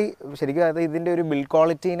 വെയിറ്റ് ആക്ച്വലി ശരിക്കും അത് ഇതിന്റെ ഒരു ബിൽഡ്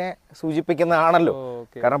ക്വാളിറ്റീനെ സൂചിപ്പിക്കുന്നതാണല്ലോ.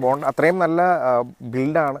 കാരണം ബോണ്ട് അത്രയും നല്ല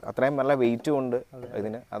ബിൽഡാണ്, അത്രയും നല്ല വെയിറ്റും ഉണ്ട്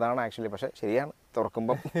ഇതിന്. അതാണ് ആക്ച്വലി. പക്ഷെ ശരിയാണ്,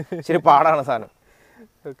 തുറക്കുമ്പോൾ ശരി പാടാണ് സാധനം.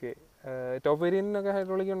 ഓക്കെ, ടോപ്പ് വേരിയന്റിനൊക്കെ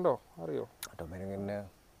ഹൈഡ്രോളിക് ഉണ്ടോ അറിയോ? ടോപ്പ് വേരിയന്റിന്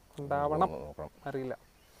ഉണ്ടാവണം, അറിയില്ല.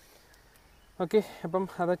 ഓക്കെ, അപ്പം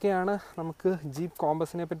അതൊക്കെയാണ് നമുക്ക് ജീപ്പ്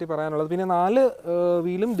കോമ്പസിനെ പറ്റി പറയാനുള്ളത്. പിന്നെ 4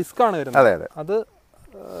 വീലും ഡിസ്കാണ് വരുന്നത്. അത്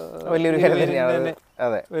വലിയൊരു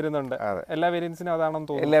വരുന്നുണ്ട്. എല്ലാ വേരിയൻസിനും അതാണെന്ന്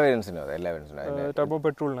തോന്നുന്നു. എല്ലാ വേരിയൻസിനും ടർബോ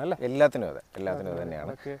പെട്രോളിന് അല്ലേ? എല്ലാത്തിനും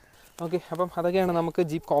തന്നെയാണ്. ഓക്കെ, അപ്പം അതൊക്കെയാണ് നമുക്ക്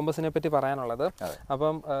ജീപ്പ് കോമ്പസിനെ പറ്റി പറയാനുള്ളത്.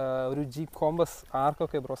 അപ്പം ഒരു ജീപ്പ് കോമ്പസ്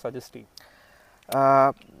ആർക്കൊക്കെ ബ്രോ സജസ്റ്റ് ചെയ്യും?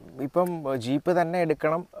 ഇപ്പം ജീപ്പ് തന്നെ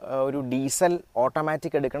എടുക്കണം, ഒരു ഡീസൽ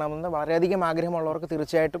ഓട്ടോമാറ്റിക് എടുക്കണമെന്ന് വളരെയധികം ആഗ്രഹമുള്ളവർക്ക്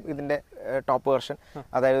തീർച്ചയായിട്ടും ഇതിൻ്റെ ടോപ്പ് വെർഷൻ,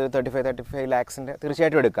 അതായത് 35 lakhs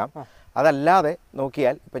തീർച്ചയായിട്ടും എടുക്കാം. അതല്ലാതെ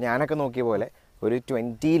നോക്കിയാൽ ഇപ്പോൾ ഞാനൊക്കെ നോക്കിയ പോലെ ഒരു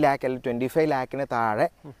 20 lakh അല്ലെങ്കിൽ 25 lakhന് താഴെ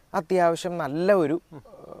അത്യാവശ്യം നല്ല ഒരു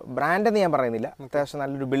ബ്രാൻഡ് എന്ന് ഞാൻ പറയുന്നില്ല, അത്യാവശ്യം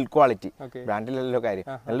നല്ലൊരു ബിൽഡ് ക്വാളിറ്റി, ബ്രാൻഡിലല്ലോ കാര്യം,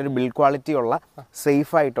 നല്ലൊരു ബിൽഡ് ക്വാളിറ്റി ഉള്ള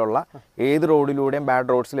സേഫ് ആയിട്ടുള്ള ഏത് റോഡിലൂടെയും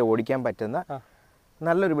ബാഡ് റോഡ്സിൽ ഓടിക്കാൻ പറ്റുന്ന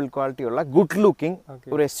നല്ലൊരു ബിൽഡ് ക്വാളിറ്റി ഉള്ള ഗുഡ് ലുക്കിംഗ്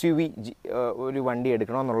ഒരു SUV ഒരു വണ്ടി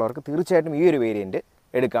എടുക്കണമെന്നുള്ളവർക്ക് തീർച്ചയായിട്ടും ഈ ഒരു വേരിയൻറ്റ്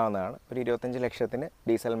എടുക്കാവുന്നതാണ്. ഒരു 25 ലക്ഷത്തിന്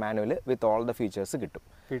diesel manual with all the features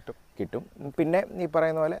കിട്ടും. പിന്നെ ഈ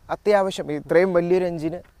പറയുന്ന പോലെ അത്യാവശ്യം ഇത്രയും വലിയൊരു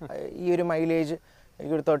എഞ്ചിന് ഈ ഒരു മൈലേജ്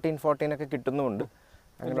എനിക്കൊരു 13-14 ഒക്കെ കിട്ടുന്നുമുണ്ട്.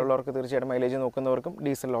 അങ്ങനെയുള്ളവർക്ക് തീർച്ചയായിട്ടും മൈലേജ് നോക്കുന്നവർക്കും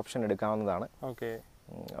ഡീസൽ ഓപ്ഷൻ എടുക്കാവുന്നതാണ്.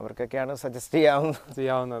 അവർക്കൊക്കെയാണ് സജസ്റ്റ്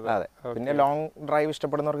ചെയ്യാവുന്നത്. അതെ, പിന്നെ ലോങ് ഡ്രൈവ്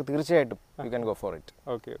ഇഷ്ടപ്പെടുന്നവർക്ക് തീർച്ചയായിട്ടും you can go for it.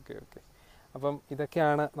 Okay. അപ്പം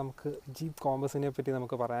ഇതൊക്കെയാണ് നമുക്ക് ജീപ്പ് കോമ്പസിനെ പറ്റി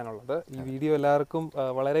നമുക്ക് പറയാനുള്ളത്. ഈ വീഡിയോ എല്ലാവർക്കും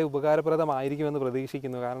വളരെ ഉപകാരപ്രദമായിരിക്കുമെന്ന്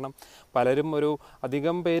പ്രതീക്ഷിക്കുന്നു. കാരണം പലരും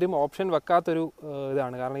അധികം പേരും ഓപ്ഷൻ വെക്കാത്തൊരു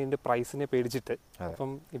ഇതാണ്, കാരണം ഇതിൻ്റെ പ്രൈസിനെ പേടിച്ചിട്ട്.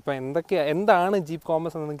 അപ്പം ഇപ്പം എന്താണ് ജീപ്പ്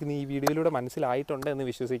കോമ്പസ് എന്ന് നിങ്ങൾക്ക് ഈ വീഡിയോയിലൂടെ മനസ്സിലായിട്ടുണ്ട് എന്ന്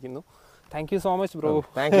വിശ്വസിക്കുന്നു. Thank you so much bro.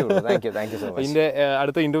 Thank you so much. ഇതിന്റെ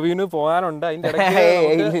അടുത്ത ഇന്റർവ്യൂവിന് പോകാനുണ്ട്.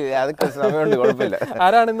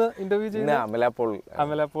 ആരാണിന്ന് ഇന്റർവ്യൂ ചെയ്യുന്നത്?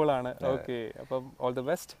 അമല ആണ്. ഓക്കെ, അപ്പം ഓൾ ദി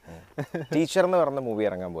ബെസ്റ്റ്. ടീച്ചർ എന്ന് പറഞ്ഞ മൂവി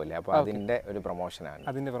ഇറങ്ങാൻ പോലെ, അപ്പൊ അതിന്റെ ഒരു പ്രൊമോഷനാണ്.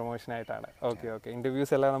 അതിന്റെ പ്രൊമോഷൻ ആയിട്ടാണ്. ഓക്കെ.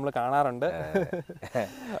 ഇന്റർവ്യൂസ് എല്ലാം നമ്മൾ കാണാറുണ്ട്.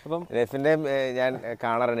 അപ്പം ലെഫിന്റെ ഞാൻ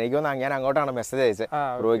കാണാറുണ്ട്. എനിക്ക് തോന്നുന്നു ഞാൻ അങ്ങോട്ടാണ് മെസ്സേജ് അയച്ചത്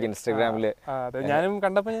ബ്രോയ്ക്ക് ഇൻസ്റ്റാഗ്രാമില്. ഞാനും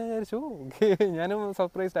കണ്ടപ്പോൾ ഞാൻ വിചാരിച്ചു, ഞാനും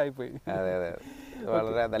സർപ്രൈസ്ഡ് ആയിപ്പോയി. അതെ,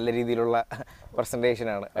 വളരെ നല്ല രീതിയിലുള്ള പ്രസന്റേഷൻ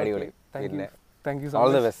ആണ്. അടിപൊളി. പിന്നെ താങ്ക് യു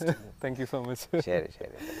സോ മച്ച്. ശരി.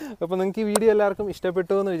 അപ്പോൾ നിങ്ങൾക്ക് ഈ വീഡിയോ എല്ലാവർക്കും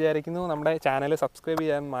ഇഷ്ടപ്പെട്ടു എന്ന് വിചാരിക്കുന്നു. നമ്മുടെ ചാനൽ സബ്സ്ക്രൈബ്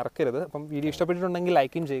ചെയ്യാൻ മറക്കരുത്. അപ്പം വീഡിയോ ഇഷ്ടപ്പെട്ടിട്ടുണ്ടെങ്കിൽ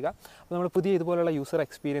ലൈക്കും ചെയ്യുക. അപ്പോൾ നമ്മൾ പുതിയ ഇതുപോലുള്ള യൂസർ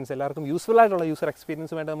എക്സ്പീരിയൻസ്, എല്ലാവർക്കും യൂസ്ഫുൾ ആയിട്ടുള്ള യൂസർ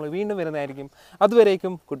എക്സ്പീരിയൻസുമായിട്ട് നമ്മൾ വീണ്ടും വരുന്നതായിരിക്കും.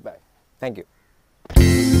 അതുവരേക്കും ഗുഡ് ബൈ. Thank you.